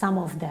know some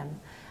of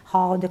them.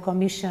 How the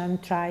Commission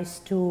tries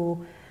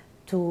to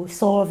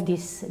solve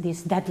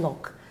this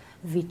deadlock,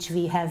 which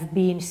we have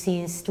been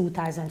since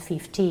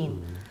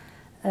 2015.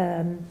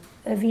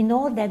 We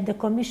know that the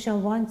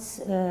Commission wants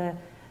the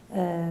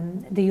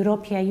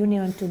European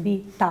Union to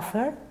be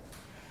tougher.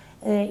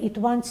 It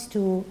wants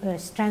to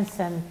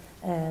strengthen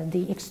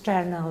the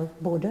external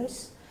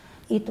borders.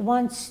 It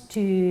wants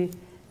to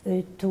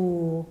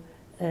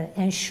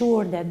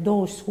ensure that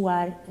those who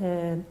are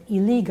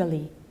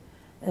illegally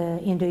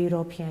in the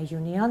European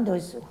Union,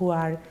 those who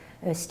are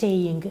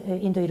staying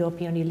in the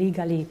European Union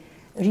illegally,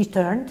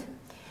 returned.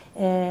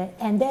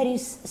 And there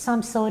is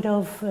some sort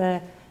of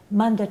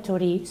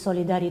mandatory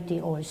solidarity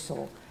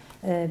also.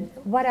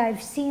 What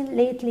I've seen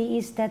lately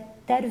is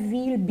that there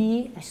will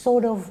be a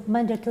sort of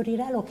mandatory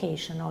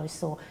relocation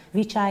also,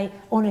 which I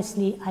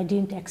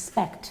didn't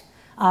expect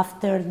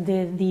after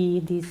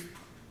these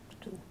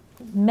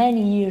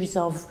many years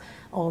of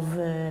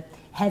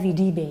heavy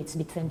debates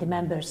between the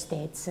member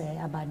states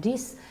about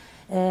this.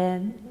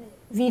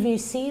 We will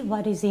see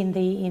what is in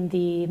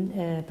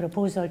the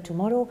proposal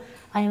tomorrow.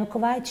 I am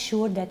quite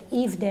sure that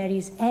if there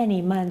is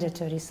any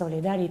mandatory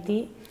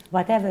solidarity,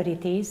 whatever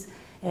it is,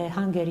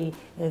 Hungary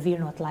will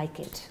not like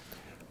it.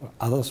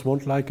 Others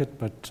won't like it,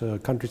 but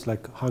countries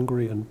like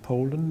Hungary and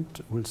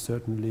Poland will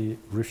certainly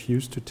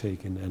refuse to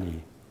take in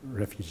any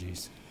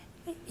refugees.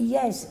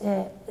 Yes,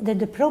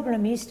 the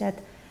problem is that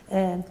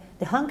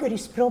the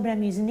Hungary's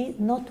problem is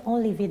not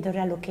only with the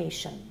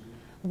relocation.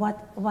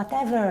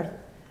 Whatever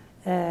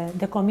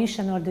the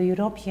Commission or the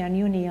European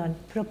Union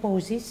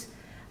proposes,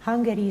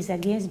 Hungary is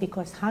against,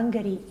 because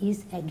Hungary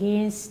is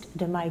against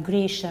the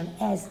migration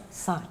as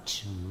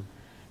such.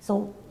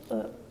 So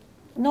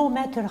no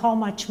matter how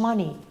much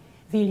money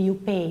will you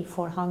pay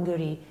for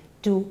Hungary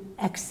to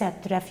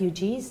accept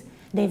refugees,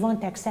 they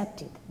won't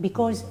accept it,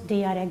 because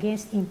they are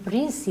against, in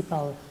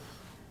principle,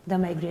 the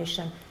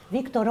migration.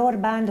 Viktor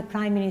Orbán, the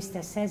Prime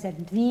Minister, says that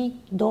we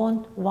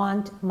don't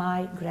want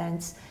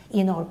migrants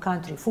in our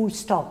country, full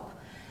stop.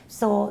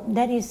 So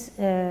that is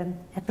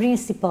a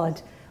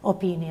principled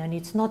opinion.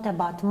 It's not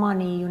about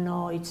money, you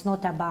know, it's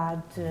not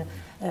about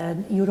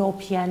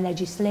European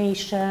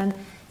legislation.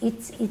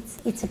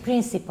 It's a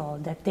principle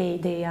that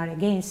they are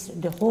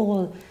against the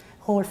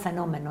whole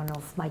phenomenon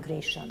of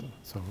migration.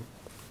 So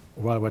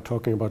while we're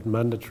talking about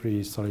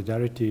mandatory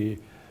solidarity,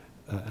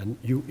 and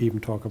you even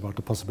talk about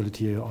the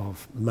possibility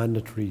of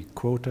mandatory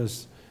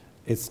quotas,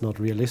 it's not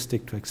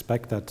realistic to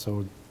expect that.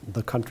 So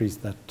the countries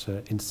that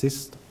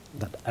insist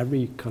that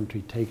every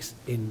country takes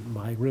in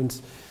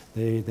migrants,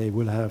 they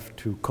will have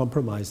to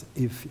compromise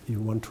if you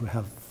want to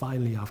have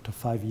finally, after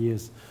 5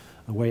 years,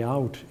 a way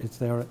out. Is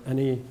there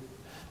any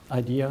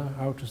idea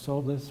how to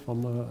solve this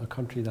from a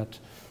country that,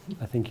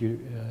 I think you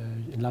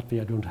in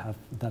Latvia don't have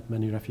that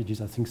many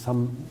refugees? I think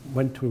some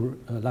went to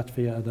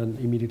Latvia, then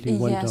immediately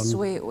went on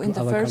to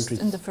other countries.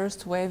 In the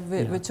first wave,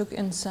 we took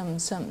in some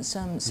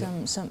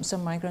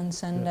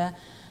migrants, and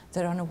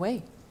they're on the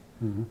way.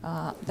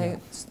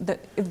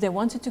 If they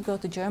wanted to go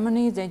to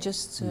Germany, they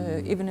just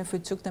even if we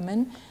took them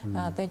in,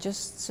 they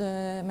just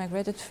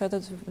migrated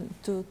further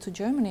to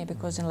Germany,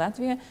 because in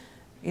Latvia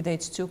either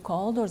it's too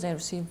cold or they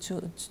received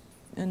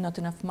not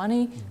enough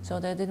money, so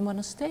they didn't want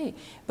to stay.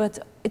 But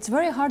it's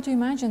very hard to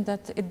imagine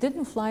that it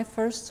didn't fly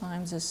first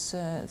time, this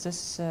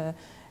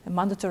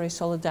mandatory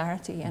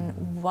solidarity, and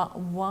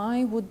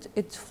why would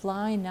it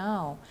fly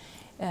now?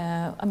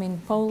 I mean,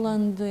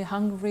 Poland,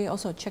 Hungary,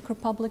 also Czech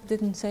Republic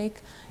didn't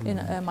take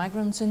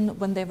migrants in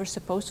when they were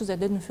supposed to. They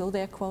didn't fill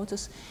their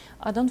quotas.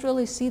 I don't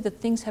really see that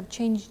things have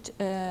changed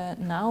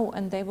now,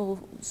 and they will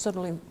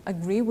certainly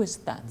agree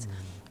with that.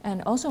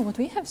 And also what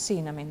we have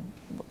seen, I mean,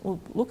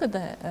 look at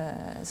the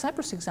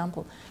Cyprus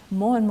example.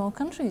 More and more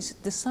countries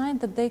decide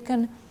that they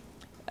can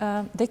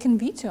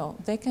veto.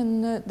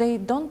 They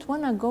don't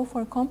want to go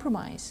for a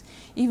compromise,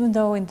 even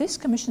though in this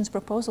Commission's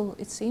proposal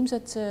it seems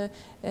that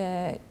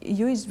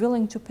EU is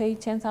willing to pay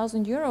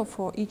 10,000 euro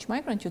for each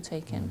migrant you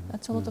take in.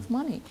 That's a lot of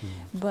money.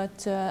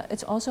 But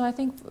it's also, I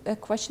think, a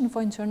question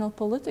for internal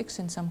politics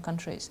in some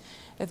countries.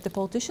 If the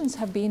politicians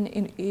have been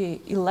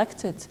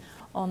elected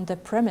on the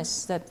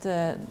premise that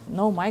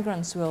no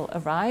migrants will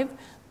arrive,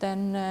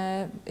 then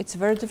it's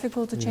very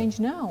difficult to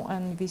change now.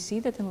 And we see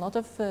that in a lot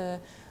of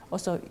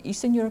also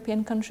Eastern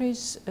European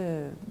countries,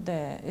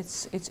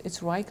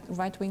 it's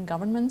right-wing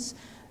governments.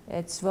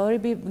 It's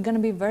going to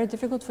be very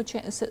difficult for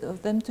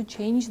them to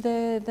change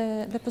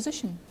the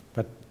position.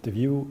 But the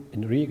view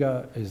in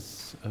Riga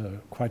is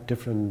quite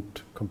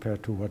different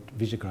compared to what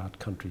Visegrad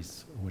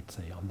countries would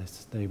say on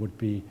this. They would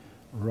be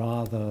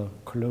rather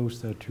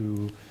closer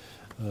to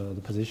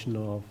the position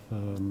of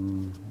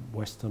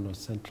Western or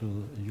Central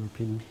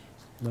European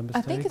member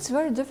states? I think it's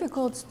very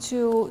difficult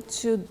to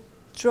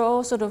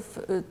draw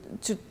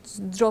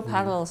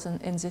parallels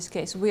in this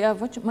case. We are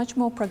much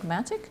more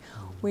pragmatic.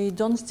 We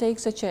don't take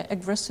such an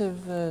aggressive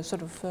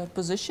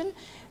position.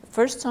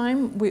 First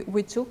time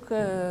we took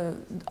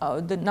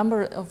the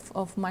number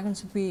of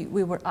migrants that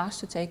we were asked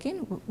to take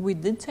in. We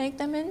did take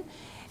them in,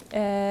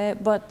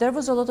 but there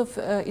was a lot of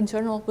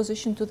internal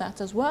opposition to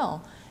that as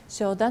well.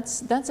 So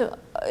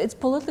it's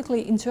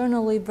politically,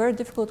 internally very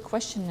difficult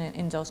question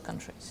in those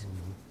countries.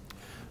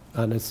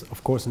 And it's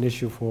of course an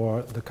issue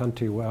for the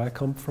country where I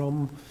come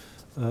from.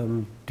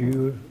 Do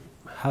you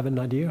have an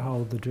idea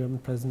how the German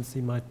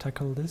presidency might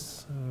tackle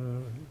this?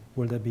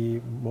 Will they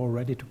be more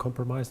ready to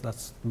compromise?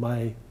 That's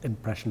my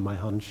impression, my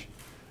hunch.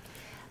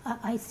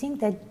 I think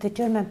that the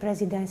German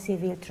presidency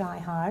will try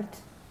hard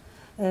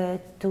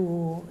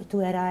to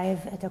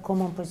arrive at a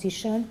common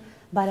position,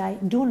 but I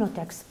do not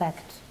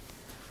expect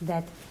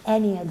that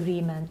any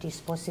agreement is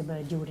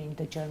possible during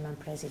the German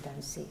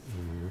presidency.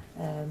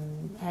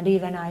 And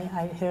even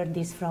I heard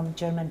this from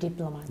German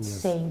diplomats,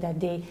 saying that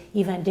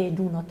they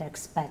do not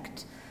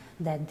expect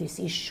that this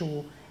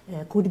issue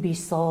could be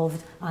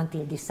solved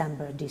until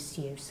December this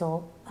year.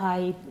 So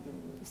I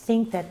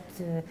think that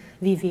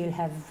we will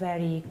have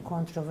very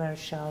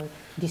controversial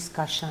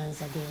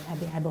discussions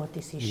about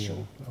this issue.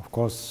 Yeah. Of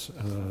course,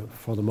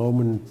 for the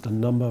moment, the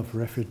number of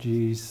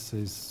refugees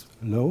is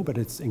low, but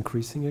it's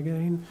increasing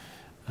again.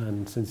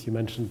 And since you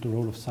mentioned the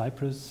role of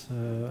Cyprus,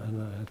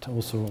 and it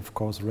also, of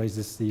course,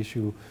 raises the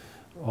issue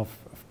of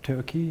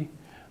Turkey,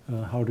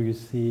 how do you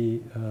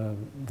see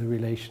the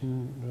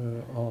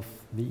relation of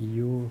the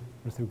EU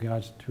with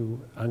regards to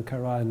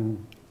Ankara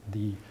and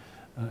the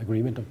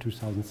agreement of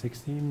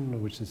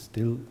 2016, which is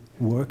still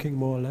working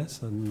more or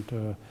less,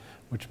 and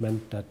which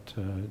meant that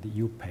the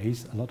EU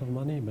pays a lot of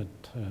money, but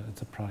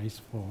it's a price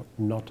for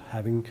not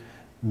having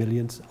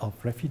millions of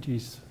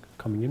refugees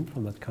coming in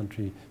from that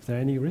country. Is there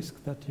any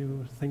risk that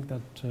you think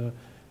that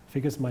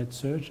figures might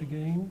surge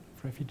again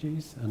of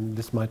refugees? And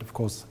this might, of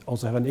course,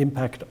 also have an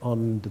impact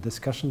on the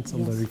discussions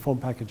on the reform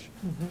package.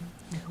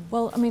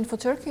 Well, I mean, for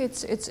Turkey,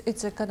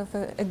 it's a kind of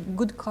a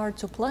good card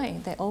to play.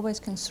 They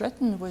always can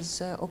threaten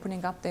with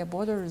opening up their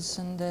borders,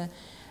 and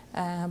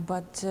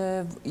but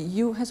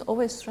EU has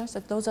always stressed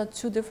that those are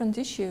two different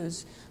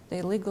issues: the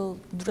illegal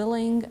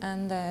drilling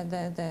and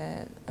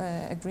the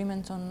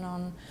agreement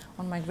on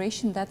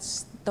migration.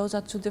 Those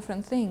are two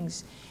different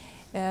things.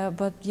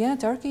 But yeah,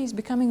 Turkey is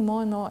becoming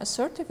more and more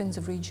assertive in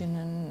the region,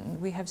 and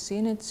we have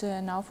seen it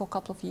now for a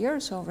couple of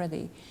years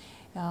already.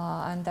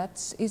 And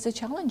that is a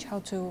challenge, how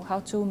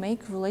to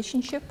make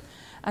relationship.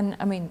 And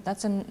I mean,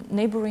 that's a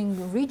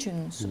neighboring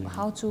region, so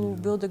how to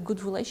build a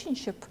good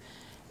relationship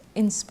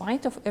in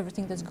spite of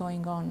everything that's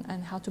going on,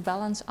 and how to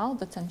balance out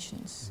the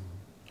tensions.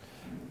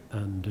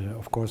 And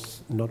of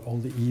course, not all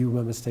the EU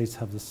member states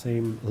have the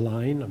same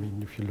line. I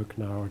mean, if you look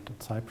now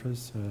at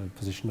Cyprus,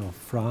 position of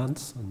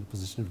France and the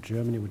position of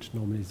Germany, which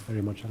normally is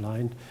very much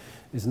aligned,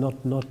 is not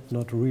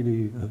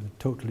really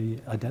totally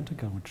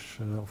identical, which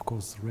of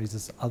course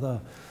raises other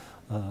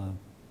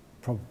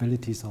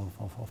probabilities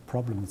of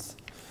problems.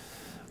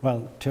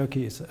 Well,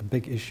 Turkey is a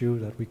big issue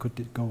that we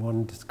could go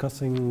on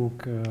discussing.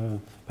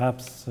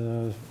 Perhaps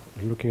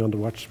looking on the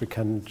watch, we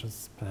can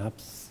just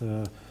perhaps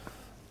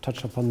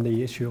touch upon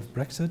the issue of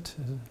Brexit.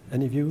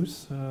 Any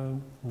views?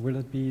 Will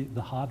it be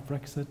the hard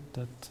Brexit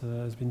that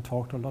has been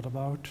talked a lot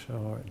about,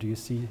 or do you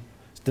see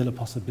still a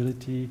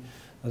possibility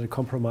that a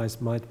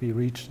compromise might be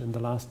reached in the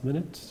last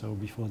minute, so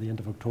before the end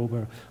of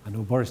October? I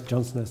know Boris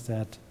Johnson has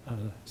said a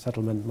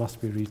settlement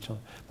must be reached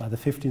by the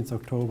 15th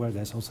October.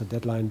 There's also a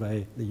deadline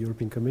by the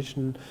European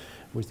Commission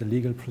with the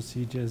legal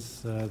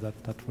procedures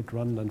that would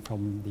run then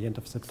from the end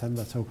of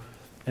September. So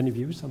any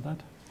views on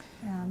that?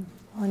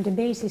 On the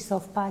basis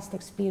of past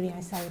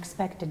experience, I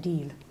expect a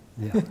deal.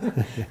 Yeah.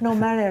 No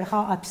matter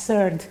how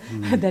absurd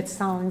that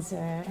sounds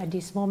at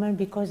this moment,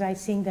 because I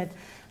think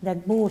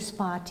that both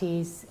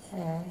parties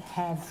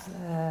have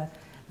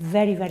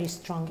very, very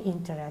strong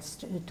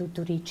interest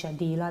to reach a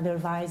deal.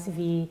 Otherwise,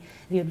 we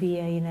will be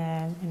in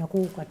an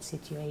awkward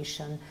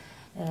situation.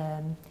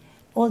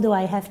 Although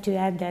I have to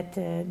add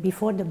that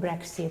before the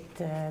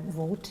Brexit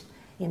vote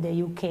in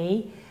the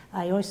UK,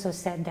 I also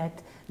said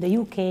that the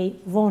UK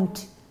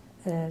won't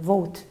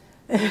vote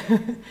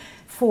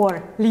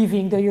for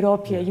leaving the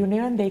European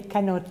Union. They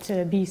cannot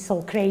be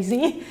so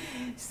crazy.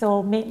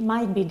 So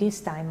might be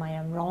this time I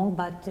am wrong,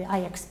 but I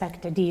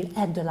expect a deal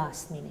at the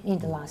last minute, in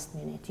the last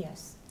minute,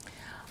 yes.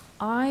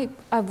 I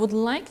would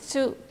like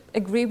to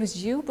agree with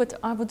you, but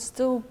I would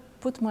still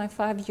put my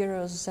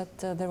 €5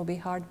 that there will be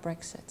hard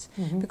Brexit.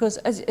 Because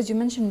as you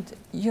mentioned,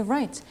 you're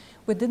right,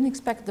 we didn't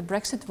expect the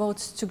Brexit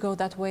votes to go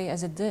that way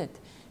as it did.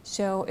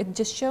 So it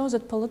just shows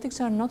that politics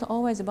are not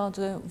always about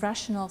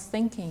rational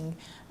thinking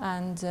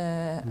and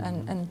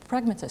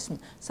pragmatism.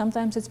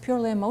 Sometimes it's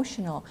purely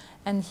emotional.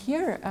 And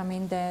here, I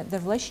mean, the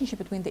relationship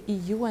between the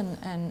EU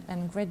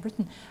and Great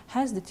Britain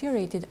has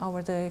deteriorated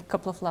over the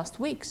couple of last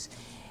weeks.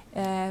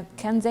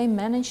 Can they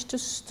manage to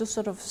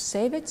sort of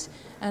save it?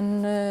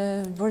 And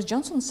Boris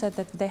Johnson said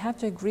that they have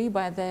to agree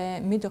by the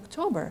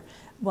mid-October.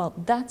 Well,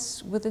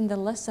 that's within the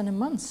less than a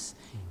month.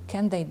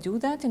 Can they do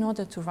that in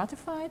order to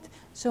ratify it?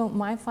 So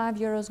my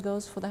 €5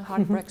 goes for the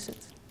hard Brexit.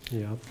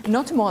 Yeah.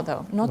 Not more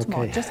though, not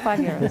more, just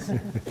 €5.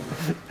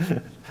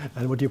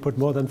 And would you put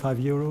more than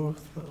 €5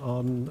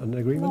 on an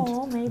agreement?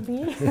 No,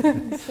 maybe.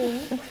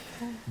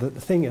 The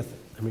thing is,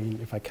 I mean,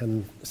 if I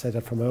can say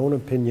that from my own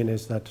opinion,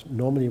 is that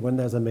normally when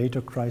there's a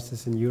major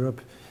crisis in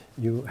Europe,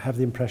 you have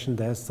the impression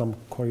there's some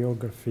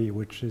choreography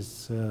which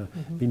is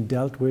being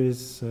dealt with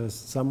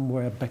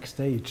somewhere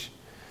backstage,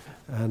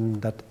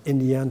 and that in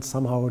the end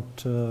somehow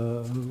it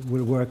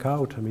will work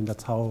out. I mean,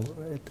 that's how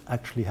it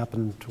actually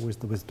happened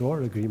with the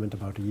withdrawal agreement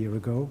about a year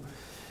ago.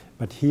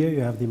 But here you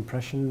have the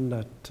impression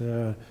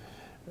that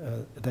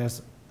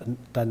there's a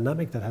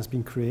dynamic that has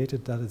been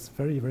created that is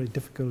very, very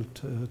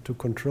difficult to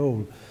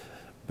control.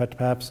 But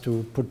perhaps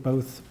to put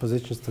both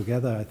positions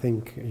together, I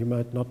think you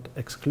might not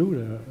exclude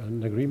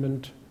an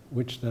agreement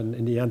which then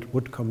in the end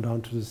would come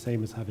down to the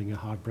same as having a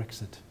hard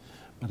Brexit.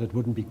 But it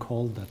wouldn't be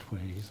called that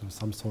way, so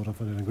some sort of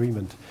an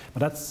agreement. But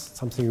that's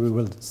something we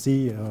will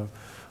see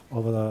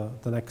over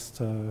the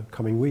next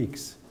coming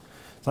weeks.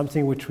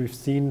 Something which we've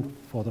seen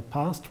for the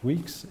past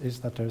weeks is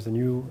that there's a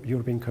new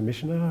European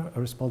Commissioner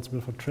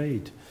responsible for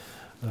trade.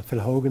 Phil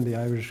Hogan, the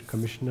Irish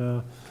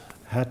Commissioner,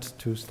 had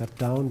to step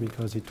down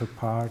because he took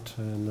part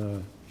in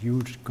a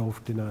huge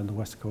golf dinner on the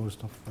west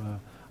coast of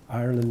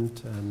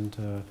Ireland,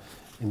 and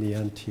in the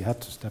end he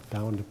had to step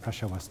down. The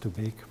pressure was too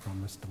big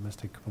from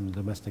the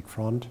domestic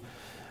front,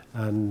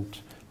 and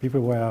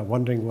people were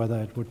wondering whether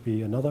it would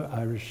be another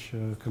Irish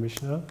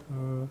commissioner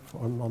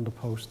on the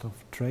post of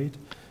trade.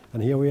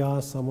 And here we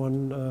are,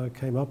 someone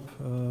came up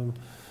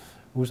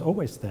who's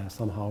always there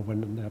somehow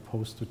when they're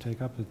supposed to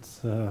take up. It's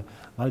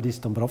Valdis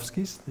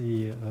Dombrovskis,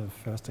 the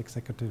first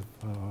executive,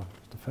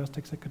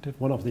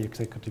 one of the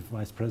executive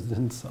vice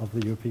presidents of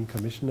the European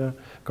Commission,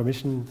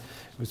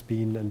 who's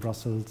been in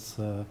Brussels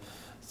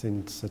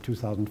since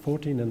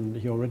 2014, and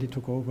he already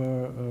took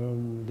over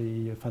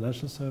the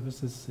financial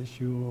services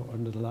issue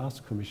under the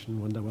last Commission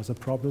when there was a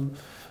problem.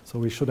 So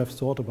we should have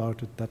thought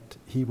about it that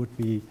he would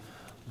be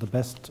the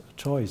best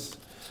choice.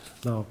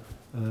 Now,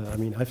 I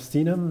mean, I've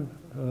seen him.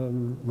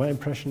 My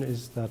impression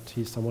is that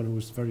he's someone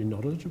who's very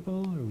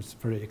knowledgeable, who's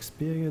very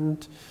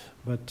experienced,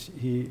 but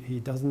he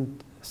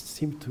doesn't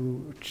seem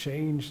to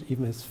change.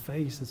 Even his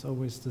face is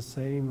always the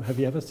same. Have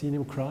you ever seen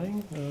him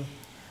crying?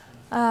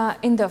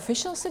 In the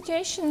official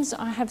situations,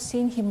 I have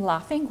seen him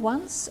laughing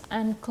once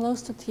and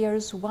close to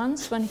tears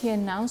once when he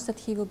announced that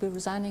he will be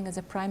resigning as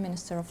a Prime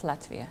Minister of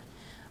Latvia.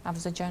 I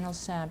was a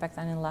journalist back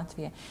then in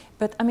Latvia.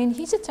 But I mean,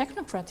 he's a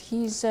technocrat.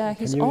 He's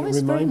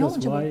always very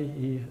knowledgeable. Can you remind us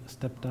why he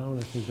stepped down?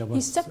 I think that was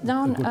he stepped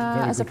down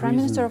as a Prime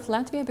Minister of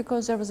Latvia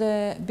because there was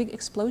a big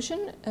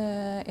explosion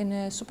in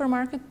a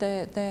supermarket.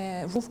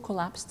 The roof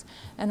collapsed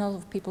and a lot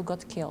of people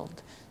got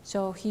killed.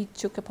 So he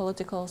took a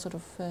political sort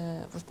of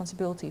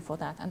responsibility for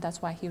that, and that's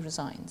why he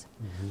resigned.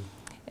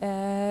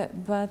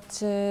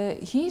 But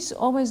he's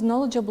always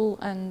knowledgeable,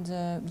 and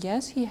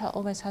yes, he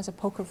always has a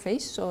poker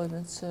face, so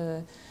that's...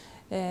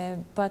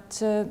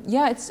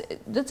 yeah,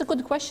 that's a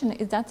good question.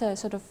 Is that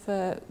sort of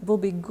will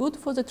be good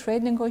for the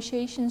trade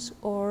negotiations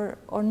or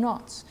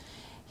not?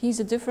 He's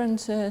a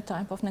different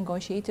type of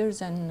negotiator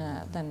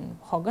than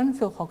Hogan,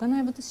 Phil Hogan,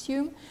 I would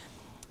assume.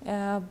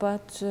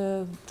 But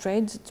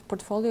trade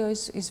portfolio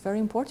is very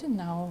important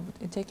now,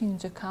 taking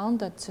into account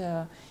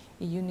that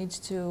EU needs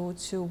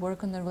to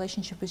work on the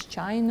relationship with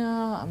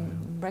China.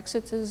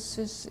 Brexit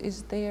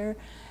is there.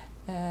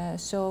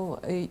 So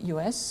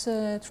US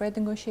trade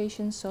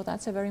negotiations, so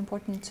that's a very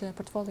important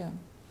portfolio.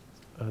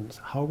 And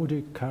how would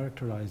you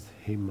characterize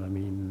him? I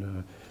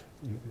mean,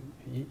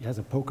 he has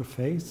a poker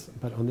face,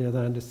 but on the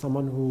other hand is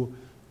someone who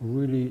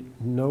really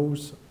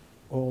knows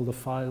all the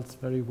files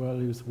very well,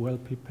 he's well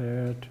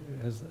prepared,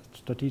 has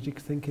strategic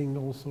thinking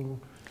also.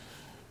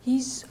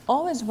 He's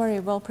always very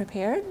well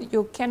prepared.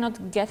 You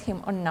cannot get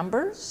him on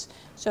numbers,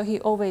 so he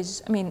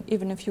always, I mean,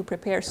 even if you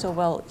prepare so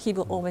well, he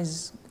will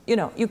always, you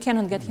know, you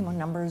cannot get him on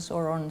numbers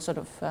or on sort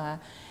of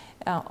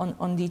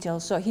on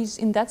details. So he's,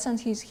 in that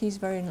sense, he's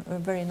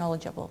very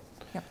knowledgeable.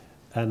 Yep.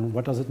 And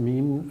what does it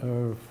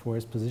mean for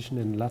his position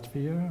in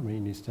Latvia? I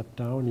mean, he stepped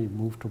down, he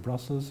moved to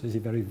Brussels. Is he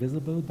very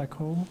visible back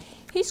home?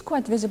 He's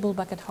quite visible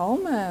back at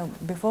home.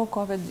 Before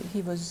COVID,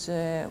 he was,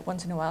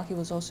 once in a while, he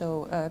was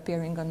also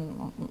appearing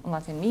on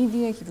Latvian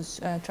media. He was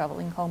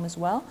traveling home as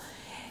well.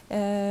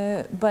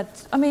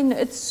 But, I mean,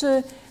 it's...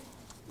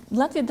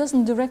 Latvia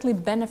doesn't directly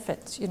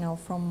benefit, you know,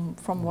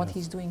 from what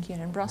he's doing here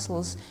in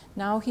Brussels.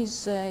 Now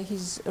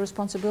his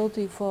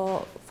responsibility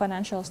for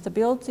financial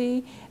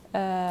stability,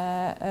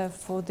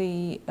 for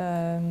the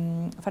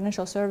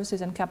financial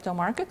services and capital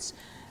markets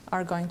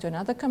are going to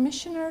another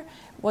commissioner.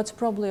 What's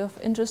probably of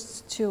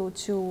interest to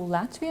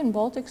Latvia and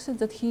Baltics is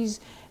that he's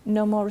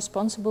no more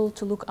responsible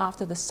to look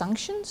after the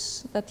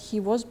sanctions that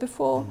he was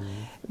before,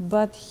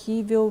 but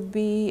he will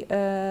be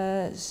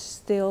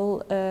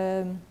still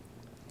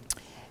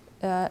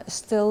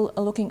still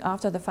looking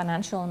after the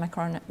financial and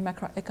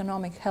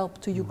macroeconomic help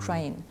to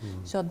Ukraine.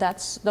 So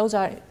those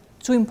are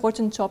two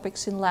important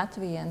topics in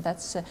Latvia, and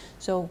that's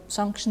so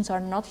sanctions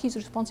are not his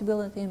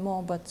responsibility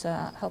anymore, but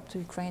help to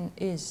Ukraine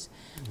is.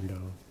 No.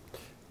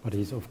 But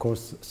he's of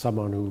course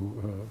someone who,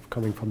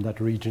 coming from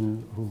that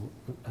region, who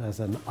has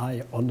an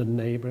eye on the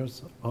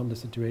neighbors, on the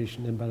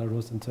situation in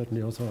Belarus, and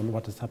certainly also on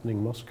what is happening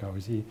in Moscow.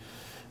 Is he?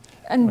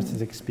 And what's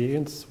his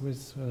experience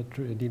with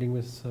dealing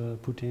with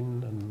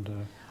Putin? And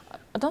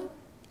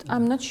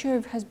I'm not sure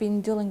if he has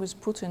been dealing with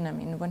Putin. I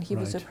mean, when he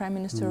was the Prime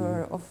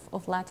Minister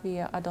of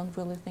Latvia, I don't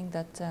really think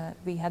that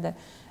we had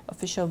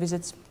official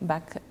visits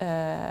back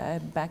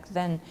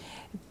then.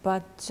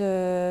 But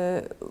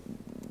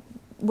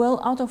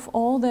well, out of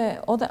all the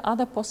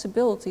other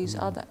possibilities,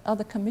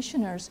 other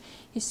commissioners,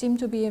 he seemed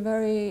to be a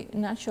very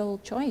natural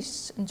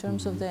choice in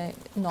terms of the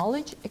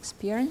knowledge,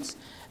 experience,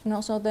 and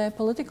also the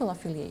political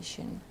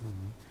affiliation.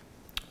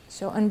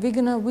 So, and we're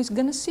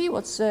gonna see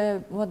what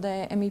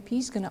the MEP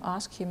is gonna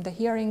ask him. The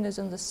hearing is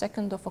on the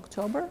 2nd of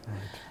October,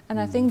 and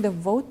I think the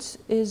vote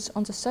is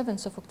on the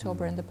 7th of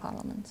October in the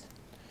Parliament.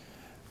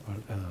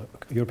 Well,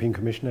 European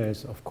Commissioner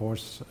is, of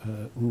course,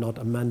 not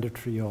a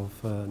mandatory of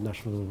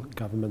national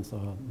governments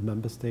or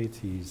member states.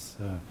 He's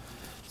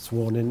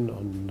sworn in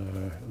on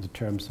the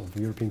terms of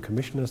European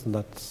Commissioners, and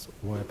that's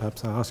why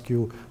perhaps I ask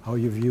you how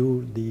you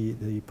view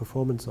the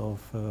performance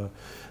of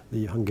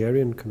the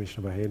Hungarian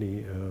Commissioner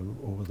Várhelyi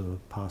over the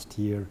past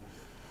year.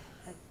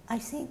 I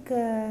think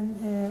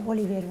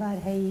Oliver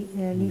Várhelyi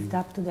lived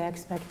up to the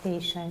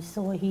expectations,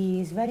 so he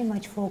is very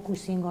much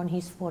focusing on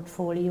his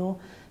portfolio,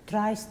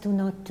 tries to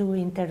not to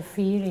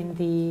interfere in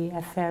the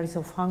affairs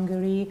of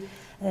Hungary,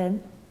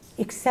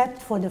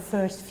 except for the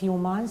first few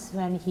months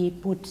when he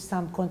put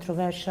some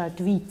controversial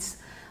tweets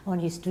on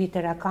his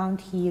Twitter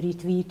account. He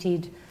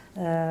retweeted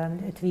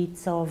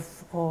tweets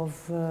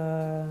of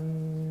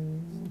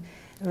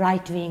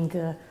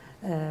right-wing,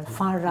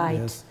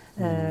 far-right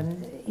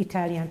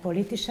Italian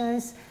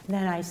politicians.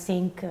 Then I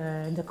think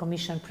the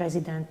Commission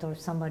President or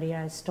somebody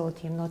else told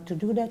him not to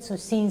do that. So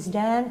since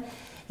then,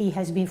 he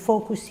has been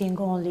focusing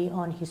only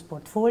on his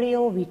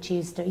portfolio, which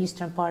is the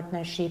Eastern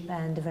Partnership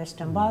and the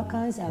Western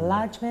Balkans,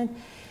 enlargement.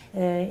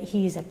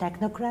 He is a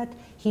technocrat.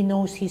 He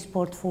knows his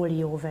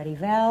portfolio very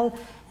well,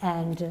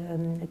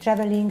 and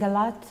traveling a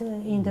lot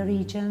in the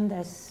region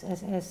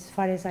as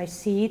far as I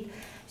see it.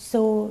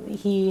 So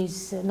he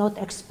is not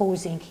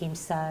exposing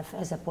himself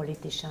as a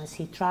politician.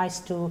 He tries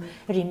to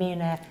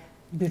remain a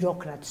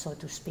bureaucrat, so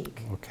to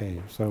speak.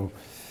 Okay, so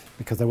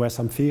because there were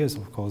some fears,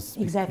 of course.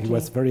 Exactly. He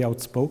was very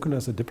outspoken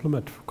as a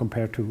diplomat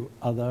compared to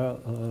other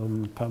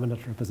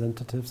permanent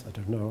representatives. I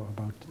don't know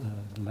about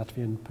the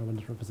Latvian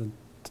permanent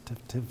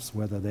representatives,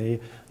 whether they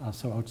are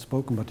so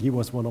outspoken, but he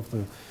was one of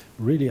the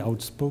really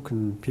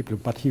outspoken people.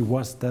 But he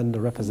was then the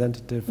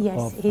representative of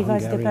Yes, he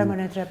was the Hungarian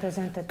permanent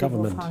representative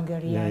government. of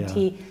Hungary, and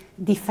he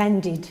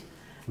defended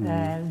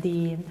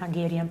the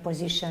Hungarian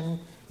position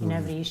in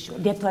every issue.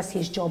 That was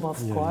his job,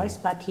 of course,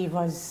 but he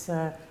was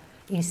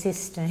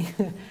insisting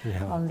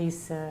on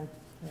this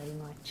very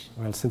much.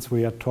 Well, since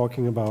we are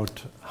talking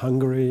about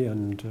Hungary,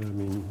 and I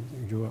mean,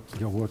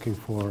 you're working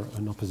for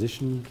an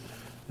opposition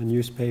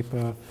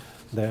newspaper,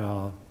 there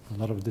are a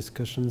lot of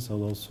discussions,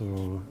 and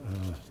also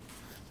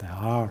there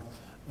are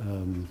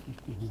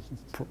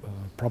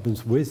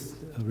problems with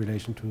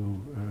relation to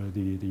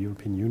the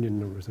European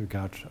Union with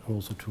regard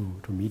also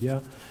to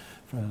media,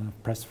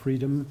 press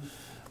freedom.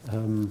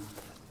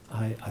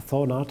 I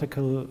saw an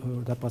article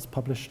that was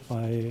published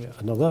by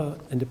another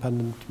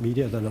independent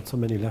media. There are not so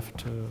many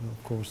left,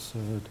 of course,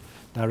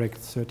 Direct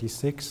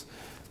 36,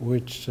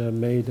 which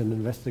made an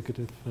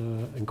investigative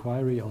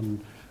inquiry on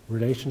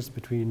relations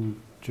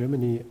between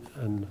Germany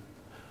and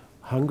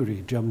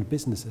Hungary, German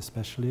business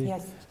especially.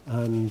 Yes.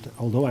 And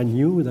although I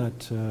knew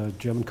that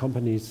German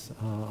companies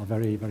are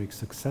very, very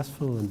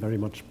successful and very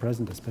much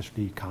present,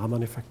 especially car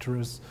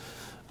manufacturers,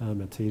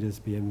 Mercedes,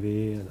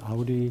 BMW and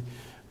Audi,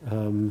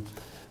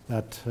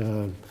 that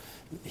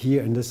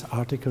here in this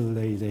article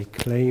they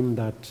claim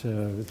that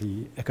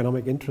the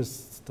economic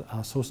interests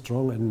are so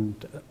strong,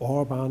 and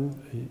Orban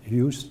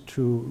used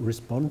to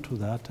respond to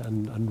that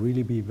and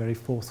really be very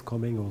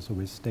forthcoming also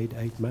with state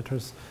aid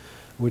matters,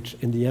 which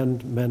in the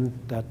end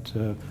meant that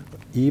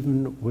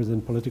even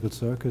within political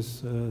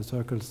circles,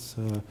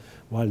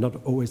 while not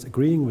always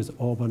agreeing with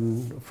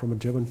Orban from a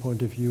German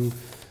point of view,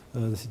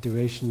 the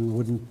situation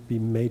wouldn't be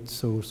made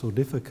so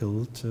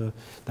difficult.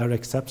 There are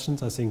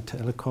exceptions. I think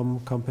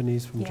telecom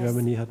companies from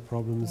Germany had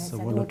problems.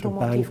 Yes, one or two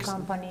banks.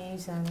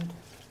 Companies and.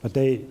 But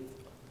they,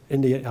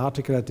 in the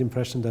article, had the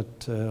impression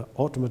that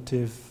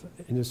automotive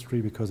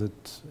industry, because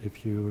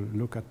if you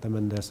look at them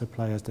and their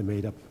suppliers, they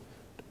made up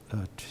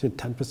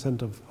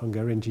 10% of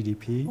Hungarian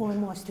GDP.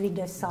 Almost with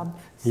the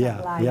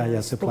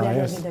suppliers.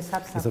 Suppliers. With the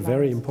sub-suppliers. It's a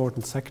very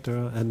important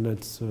sector, and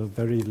it's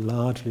very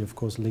largely, of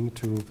course, linked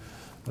to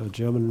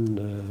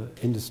German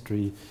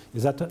industry.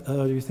 Is that,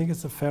 do you think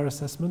it's a fair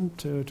assessment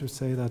to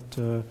say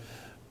that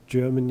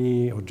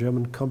Germany or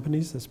German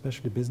companies,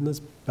 especially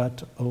business,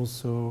 but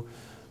also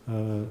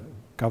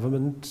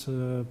government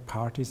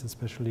parties,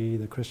 especially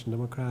the Christian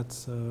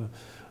Democrats,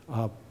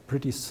 are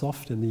pretty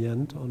soft in the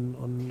end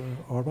on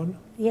Orban?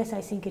 Yes,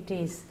 I think it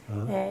is.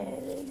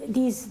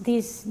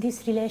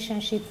 This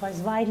relationship was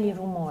widely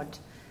rumored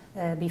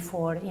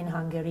before in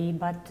Hungary,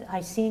 but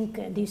I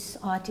think this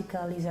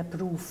article is a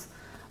proof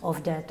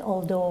of that,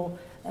 although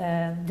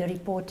the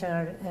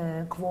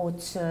reporter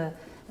quotes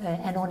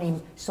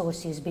anonymous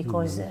sources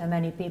because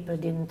many people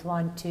didn't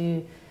want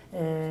to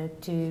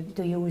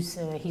use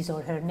his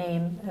or her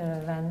name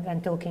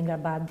when talking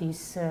about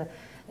this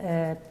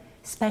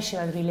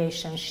special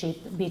relationship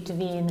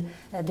between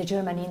the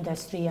German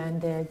industry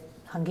and the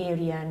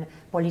Hungarian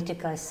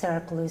political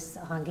circles,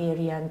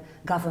 Hungarian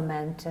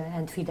government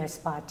and Fidesz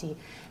party.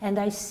 And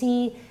I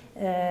see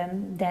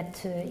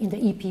that in the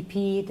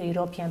EPP, the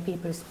European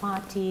People's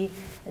Party,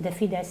 the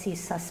Fidesz is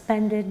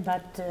suspended,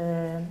 but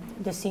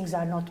the things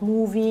are not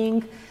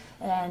moving.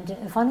 And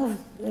one of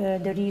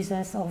the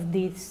reasons of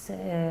this,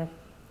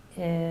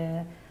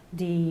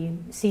 the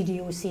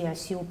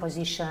CDU-CSU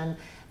position,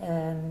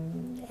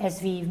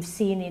 as we've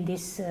seen in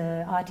this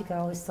article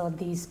also,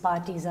 these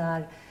parties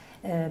are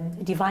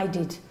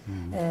divided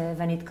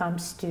when it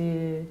comes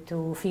to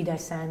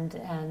Fidesz and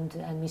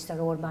Mr.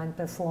 Orbán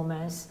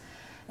performance.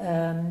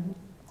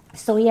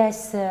 So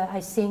yes,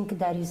 I think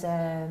there is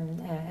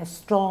a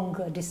strong,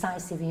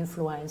 decisive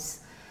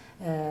influence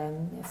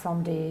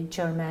from the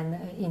German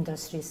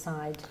industry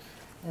side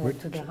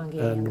to the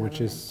Hungarian government.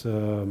 Which is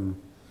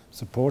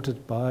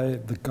supported by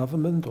the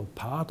government or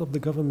part of the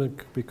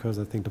government, because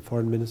I think the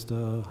foreign minister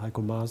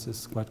Heiko Maas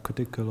is quite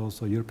critical,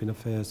 also European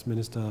Affairs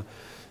Minister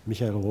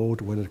Michael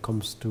Roth, when it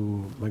comes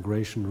to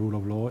migration, rule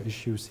of law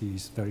issues,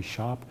 he's very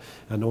sharp,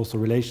 and also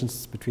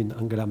relations between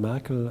Angela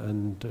Merkel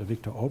and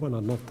Viktor Orban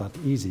are not that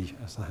easy,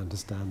 as I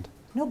understand.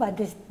 No, but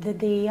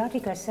the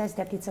article says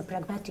that it's a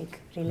pragmatic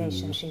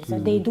relationship. So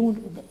they do.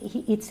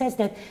 It says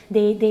that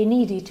they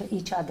need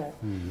each other.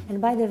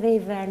 And by the way,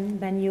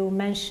 when you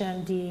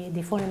mentioned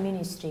the foreign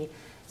ministry,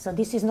 so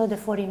this is not the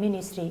foreign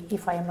ministry,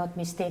 if I am not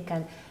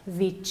mistaken,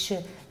 which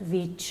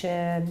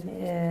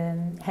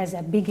has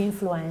a big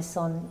influence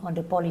on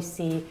the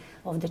policy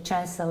of the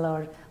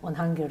Chancellor on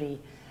Hungary.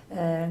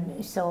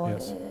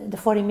 The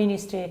foreign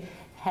ministry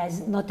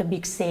has not a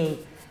big say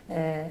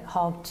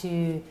how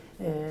to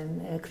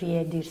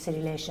create this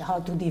relation, how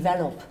to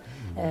develop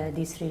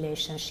this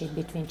relationship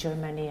between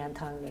Germany and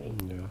Hungary.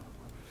 Yeah,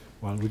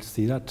 well, we'll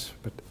see that,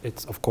 but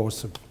it's of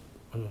course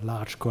a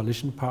large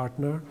coalition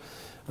partner.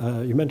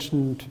 You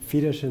mentioned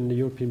Fidesz in the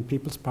European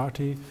People's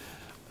Party.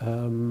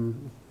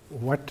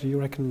 What do you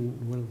reckon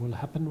will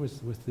happen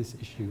with this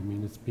issue? I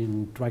mean, it's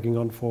been dragging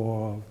on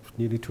for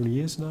nearly 2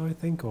 years now, I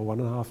think, or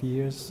 1.5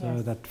 years,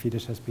 yes. that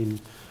Fidesz has been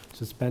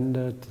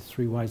suspended. The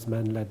three wise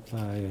men led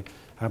by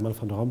Herman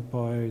van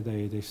Rompuy,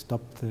 they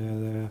stopped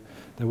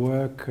their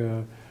work.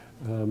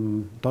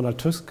 Donald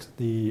Tusk,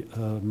 the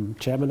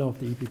chairman of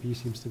the EPP,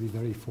 seems to be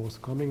very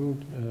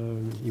forthcoming.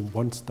 He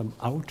wants them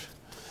out.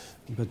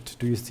 But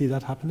do you see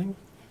that happening?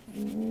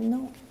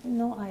 No,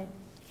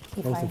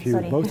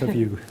 Both of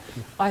you.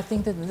 I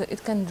think that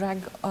it can drag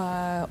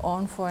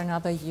on for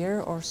another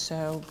year or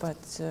so,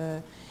 but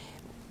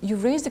you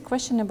raised a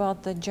question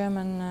about the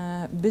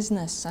German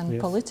business and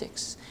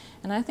politics.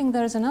 And I think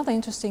there is another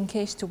interesting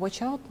case to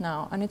watch out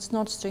now, and it's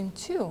Nord Stream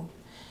 2.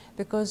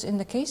 Because in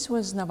the case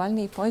with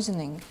Navalny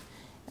poisoning,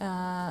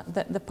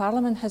 the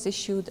parliament has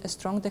issued a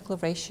strong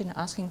declaration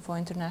asking for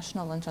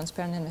international and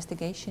transparent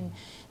investigation.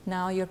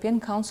 Now, European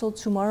Council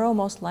tomorrow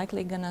most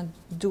likely gonna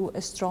do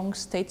a strong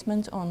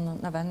statement on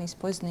Navalny's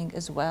poisoning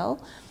as well.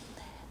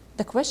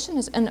 The question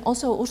is, and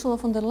also Ursula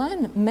von der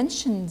Leyen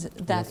mentioned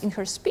that in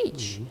her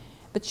speech,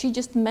 but she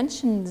just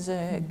mentioned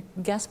the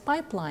gas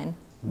pipeline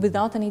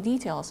without any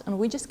details, and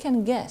we just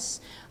can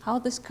guess how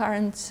this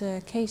current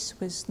case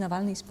with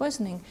Navalny's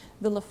poisoning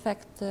will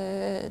affect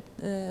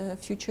the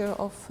future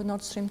of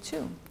Nord Stream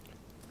 2.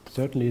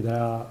 Certainly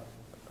there are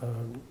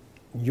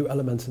new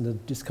elements in the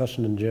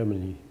discussion in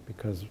Germany,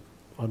 because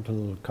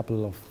until a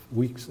couple of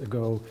weeks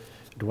ago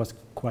it was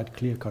quite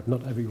clear-cut.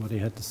 Not everybody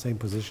had the same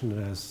position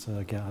as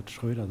Gerhard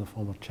Schröder, the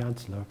former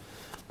chancellor,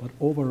 but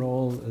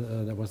overall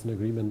there was an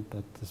agreement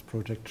that this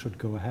project should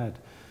go ahead.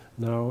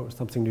 Now,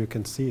 something you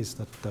can see is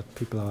that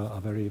people are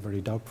very,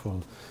 very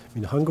doubtful. I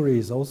mean, Hungary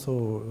is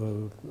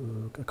also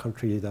a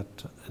country that,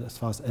 as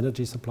far as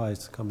energy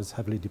supplies come, is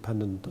heavily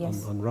dependent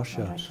on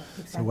Russia.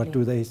 Exactly. So what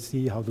do they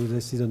see? How do they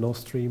see the Nord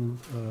Stream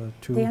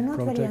 2 project? They are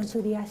not very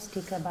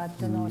enthusiastic about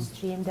the Nord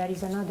Stream. There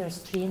is another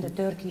stream, the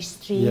Turkish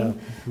stream.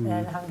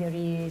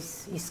 Hungary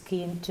is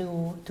keen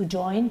to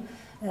join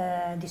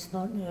this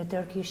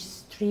Turkish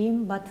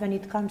stream. But when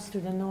it comes to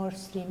the Nord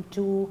Stream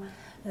 2,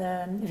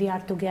 we are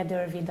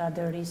together with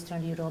other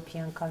Eastern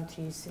European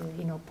countries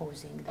in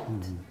opposing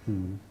that.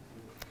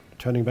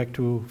 Turning back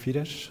to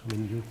Fidesz, I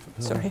mean,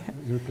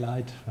 you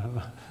replied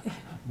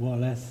more or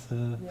less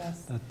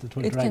that it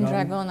will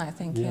drag on, I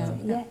think.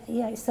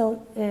 Yeah.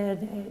 So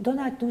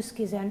Donald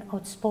Tusk is an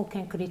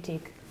outspoken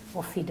critic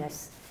of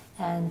Fidesz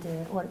and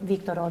or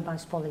Viktor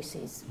Orbán's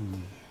policies.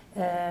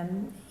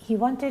 He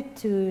wanted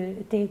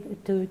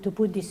to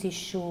put this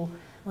issue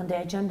on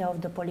the agenda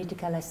of the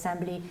political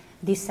assembly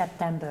this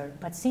September.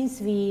 But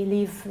since we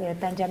live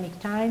pandemic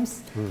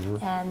times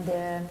and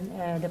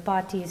the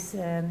parties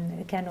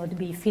cannot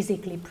be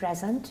physically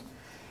present,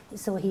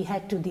 so he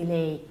had to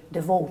delay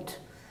the vote,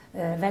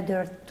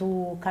 whether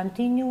to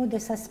continue the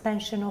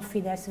suspension of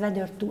Fidesz,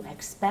 whether to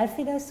expel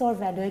Fidesz, or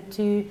whether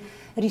to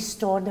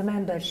restore the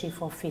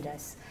membership of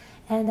Fidesz.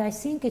 And I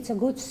think it's a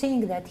good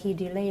thing that he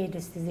delayed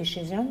this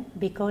decision,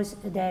 because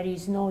there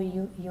is no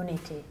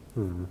unity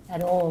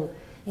at all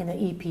in the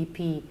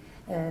EPP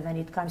when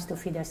it comes to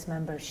Fidesz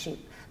membership.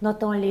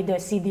 Not only the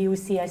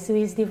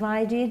CDU-CSU is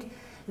divided,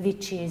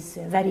 which is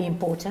very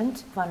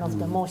important, one of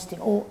the most,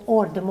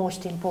 or the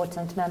most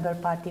important member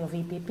party of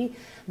EPP,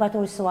 but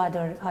also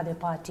other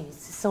parties.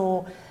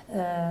 So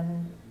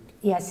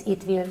yes,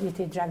 it will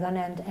drag on,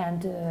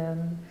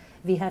 and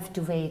we have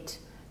to wait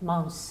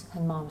months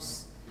and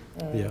months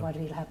what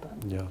will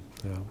happen. Yeah,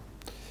 yeah.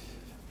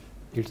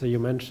 Ilze, you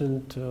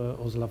mentioned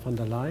Ursula von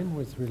der Leyen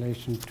with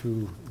relation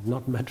to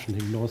not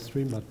mentioning Nord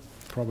Stream, but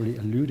probably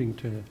alluding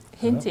to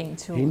hinting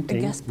to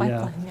the gas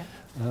pipeline.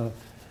 Yeah.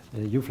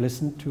 You've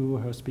listened to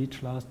her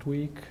speech last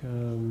week.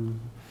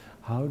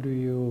 How do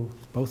you,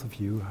 both of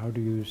you, how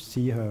do you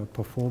see her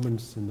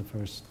performance in the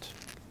first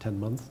 10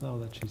 months now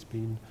that she's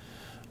been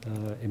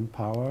in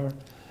power,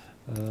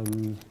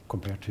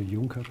 compared to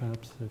Juncker,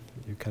 perhaps,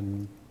 if you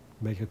can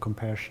make a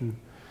comparison?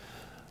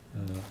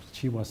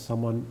 She was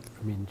someone,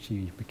 I mean,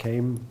 she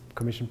became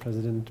Commission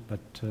President, but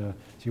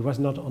she was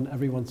not on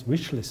everyone's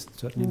wish list,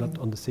 certainly not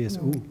on the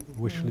CSU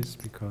wish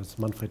list, because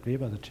Manfred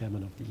Weber, the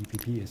chairman of the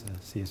EPP, is a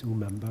CSU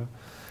member,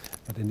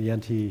 but in the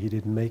end he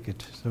didn't make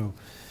it. So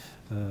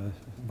it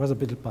was a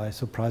bit by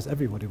surprise.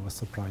 Everybody was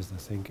surprised, I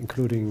think,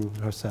 including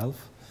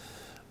herself.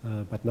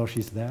 But now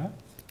she's there.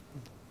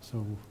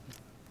 So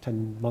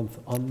 10 months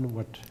on,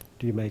 what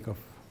do you make of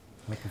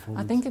her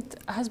performance? I think it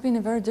has been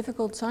a very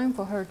difficult time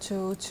for her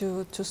to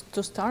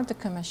start the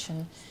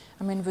Commission.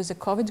 I mean, with the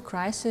COVID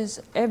crisis,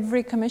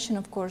 every Commission,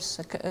 of course,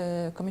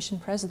 Commission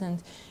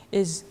President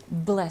is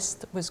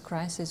blessed with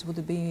crisis. Would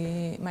it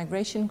be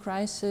migration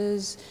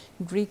crisis,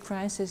 Greek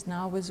crisis,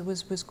 now with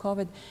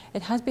COVID?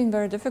 It has been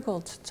very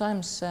difficult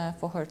times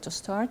for her to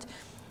start.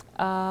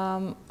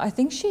 I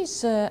think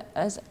she's,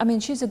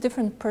 she's a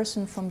different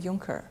person from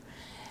Juncker.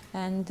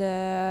 And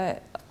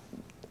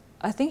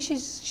I think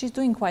she's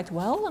doing quite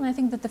well, and I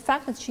think that the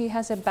fact that she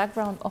has a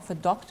background of a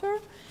doctor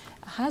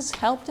has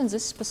helped in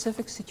this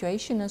specific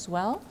situation as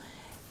well.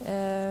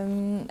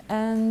 And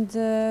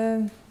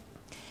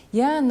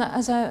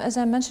as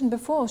I mentioned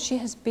before, she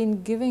has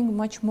been giving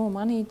much more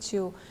money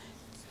to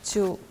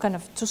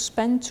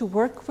spend, to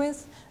work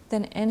with,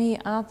 than any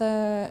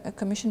other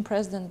Commission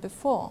President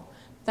before,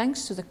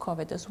 thanks to the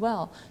COVID as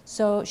well.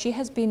 So she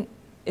has been,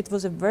 it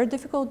was a very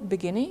difficult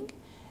beginning,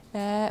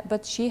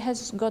 but she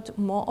has got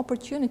more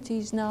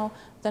opportunities now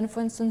than,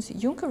 for instance,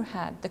 Juncker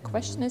had. The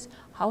question is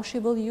how she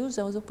will use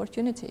those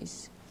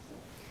opportunities.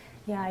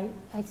 Yeah,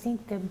 I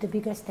think the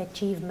biggest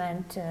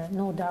achievement,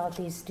 no doubt,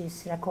 is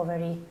this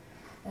recovery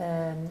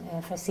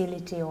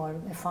facility or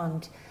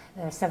fund,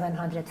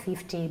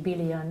 750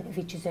 billion,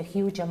 which is a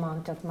huge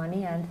amount of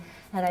money, and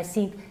I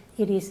think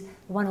it is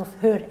one of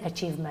her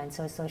achievements.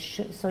 So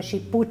she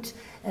put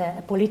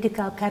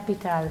political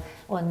capital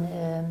on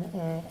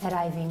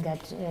arriving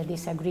at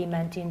this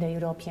agreement in the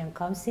European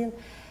Council.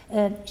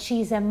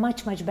 She is a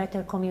much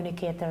better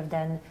communicator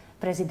than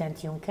President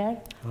Juncker,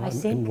 I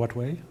think. In what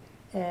way?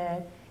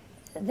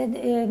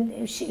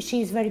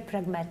 She is very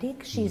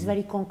pragmatic. She is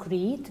very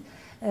concrete.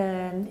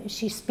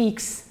 She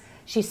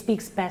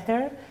speaks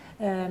better.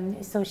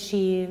 So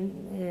she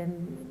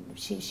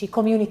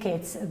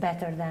communicates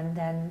better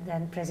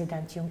than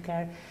President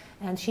Juncker,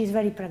 and she's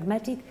very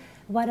pragmatic.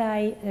 What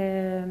I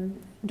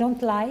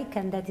don't like,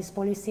 and that is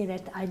policy,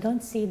 that I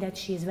don't see that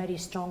she is very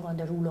strong on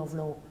the rule of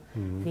law.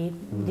 We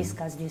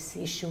discussed this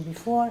issue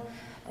before.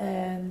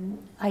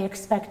 I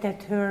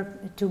expected her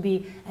to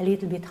be a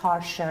little bit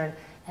harsher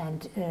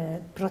and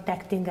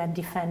protecting and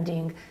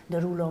defending the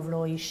rule of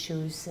law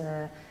issues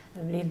a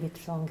little bit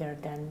stronger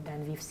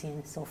than we've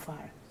seen so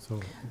far. So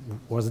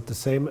was it the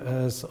same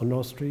as on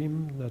Nord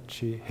Stream, that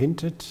she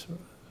hinted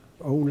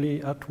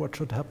only at what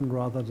should happen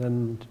rather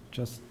than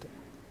just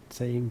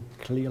saying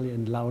clearly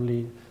and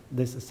loudly,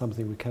 this is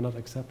something we cannot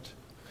accept?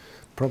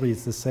 Probably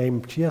it's the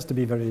same. She has to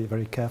be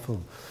very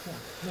careful.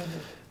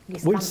 Yeah,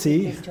 we'll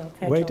see.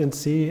 Wait and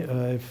see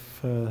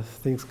if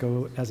things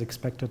go as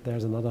expected.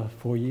 There's another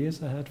 4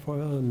 years ahead for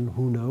her, and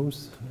who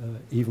knows,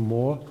 even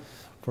more.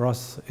 For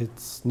us,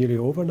 it's nearly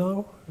over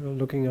now.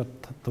 Looking at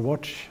the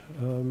watch,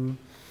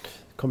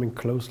 coming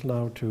close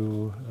now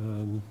to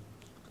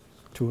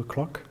 2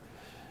 o'clock.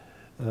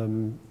 I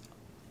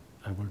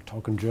will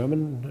talk in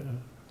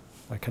German.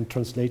 I can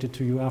translate it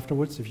to you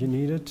afterwards if you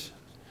need it.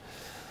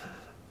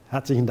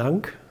 Herzlichen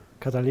Dank,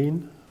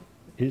 Katalin,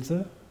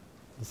 Ilze.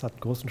 Das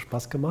hat großen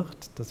Spaß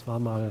gemacht. Das war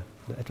mal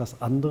eine etwas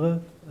andere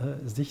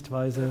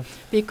Sichtweise.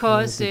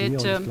 Because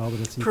it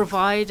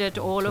provided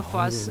all of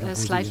us a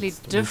slightly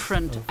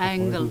different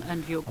angle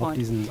and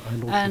viewpoint.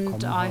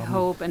 And I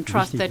hope and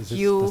trust that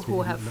you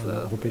who have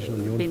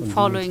been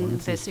following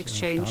this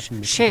exchange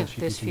share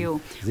this view.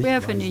 We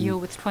have an EU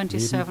with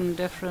 27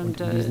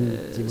 different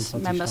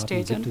member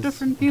states and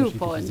different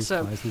viewpoints.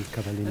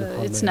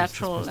 It's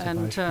natural,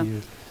 and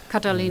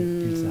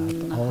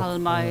Katalin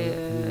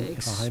Halmai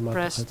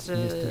expressed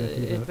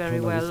it very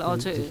well.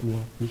 Also,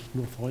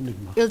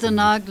 Ilze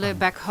Nagla,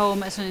 back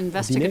home as an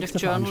investigative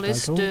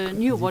journalist,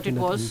 knew what it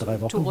was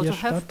to also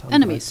have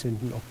enemies.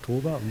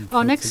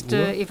 Our next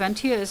event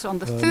here is on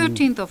the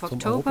 13th of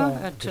October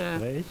at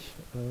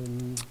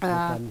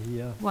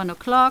 1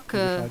 o'clock.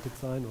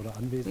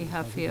 We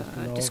have here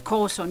a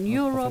discourse on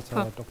Europe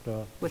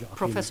with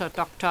Professor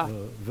Dr.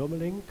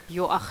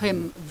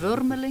 Joachim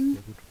Würmeling.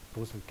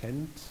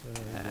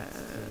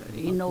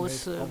 He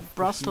knows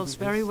Brussels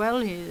very well.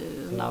 He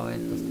is now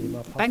in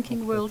the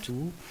banking world.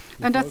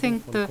 And I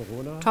think the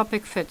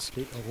topic fits.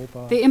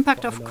 The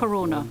impact of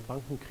Corona.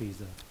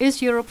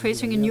 Is Europe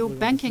facing a new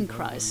banking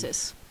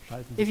crisis?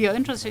 If you're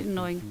interested in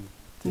knowing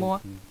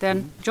more,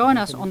 then join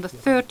us on the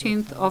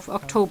 13th of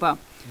October.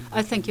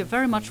 I thank you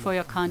very much for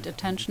your kind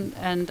attention,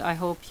 and I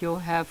hope you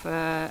have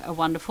a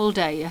wonderful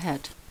day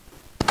ahead.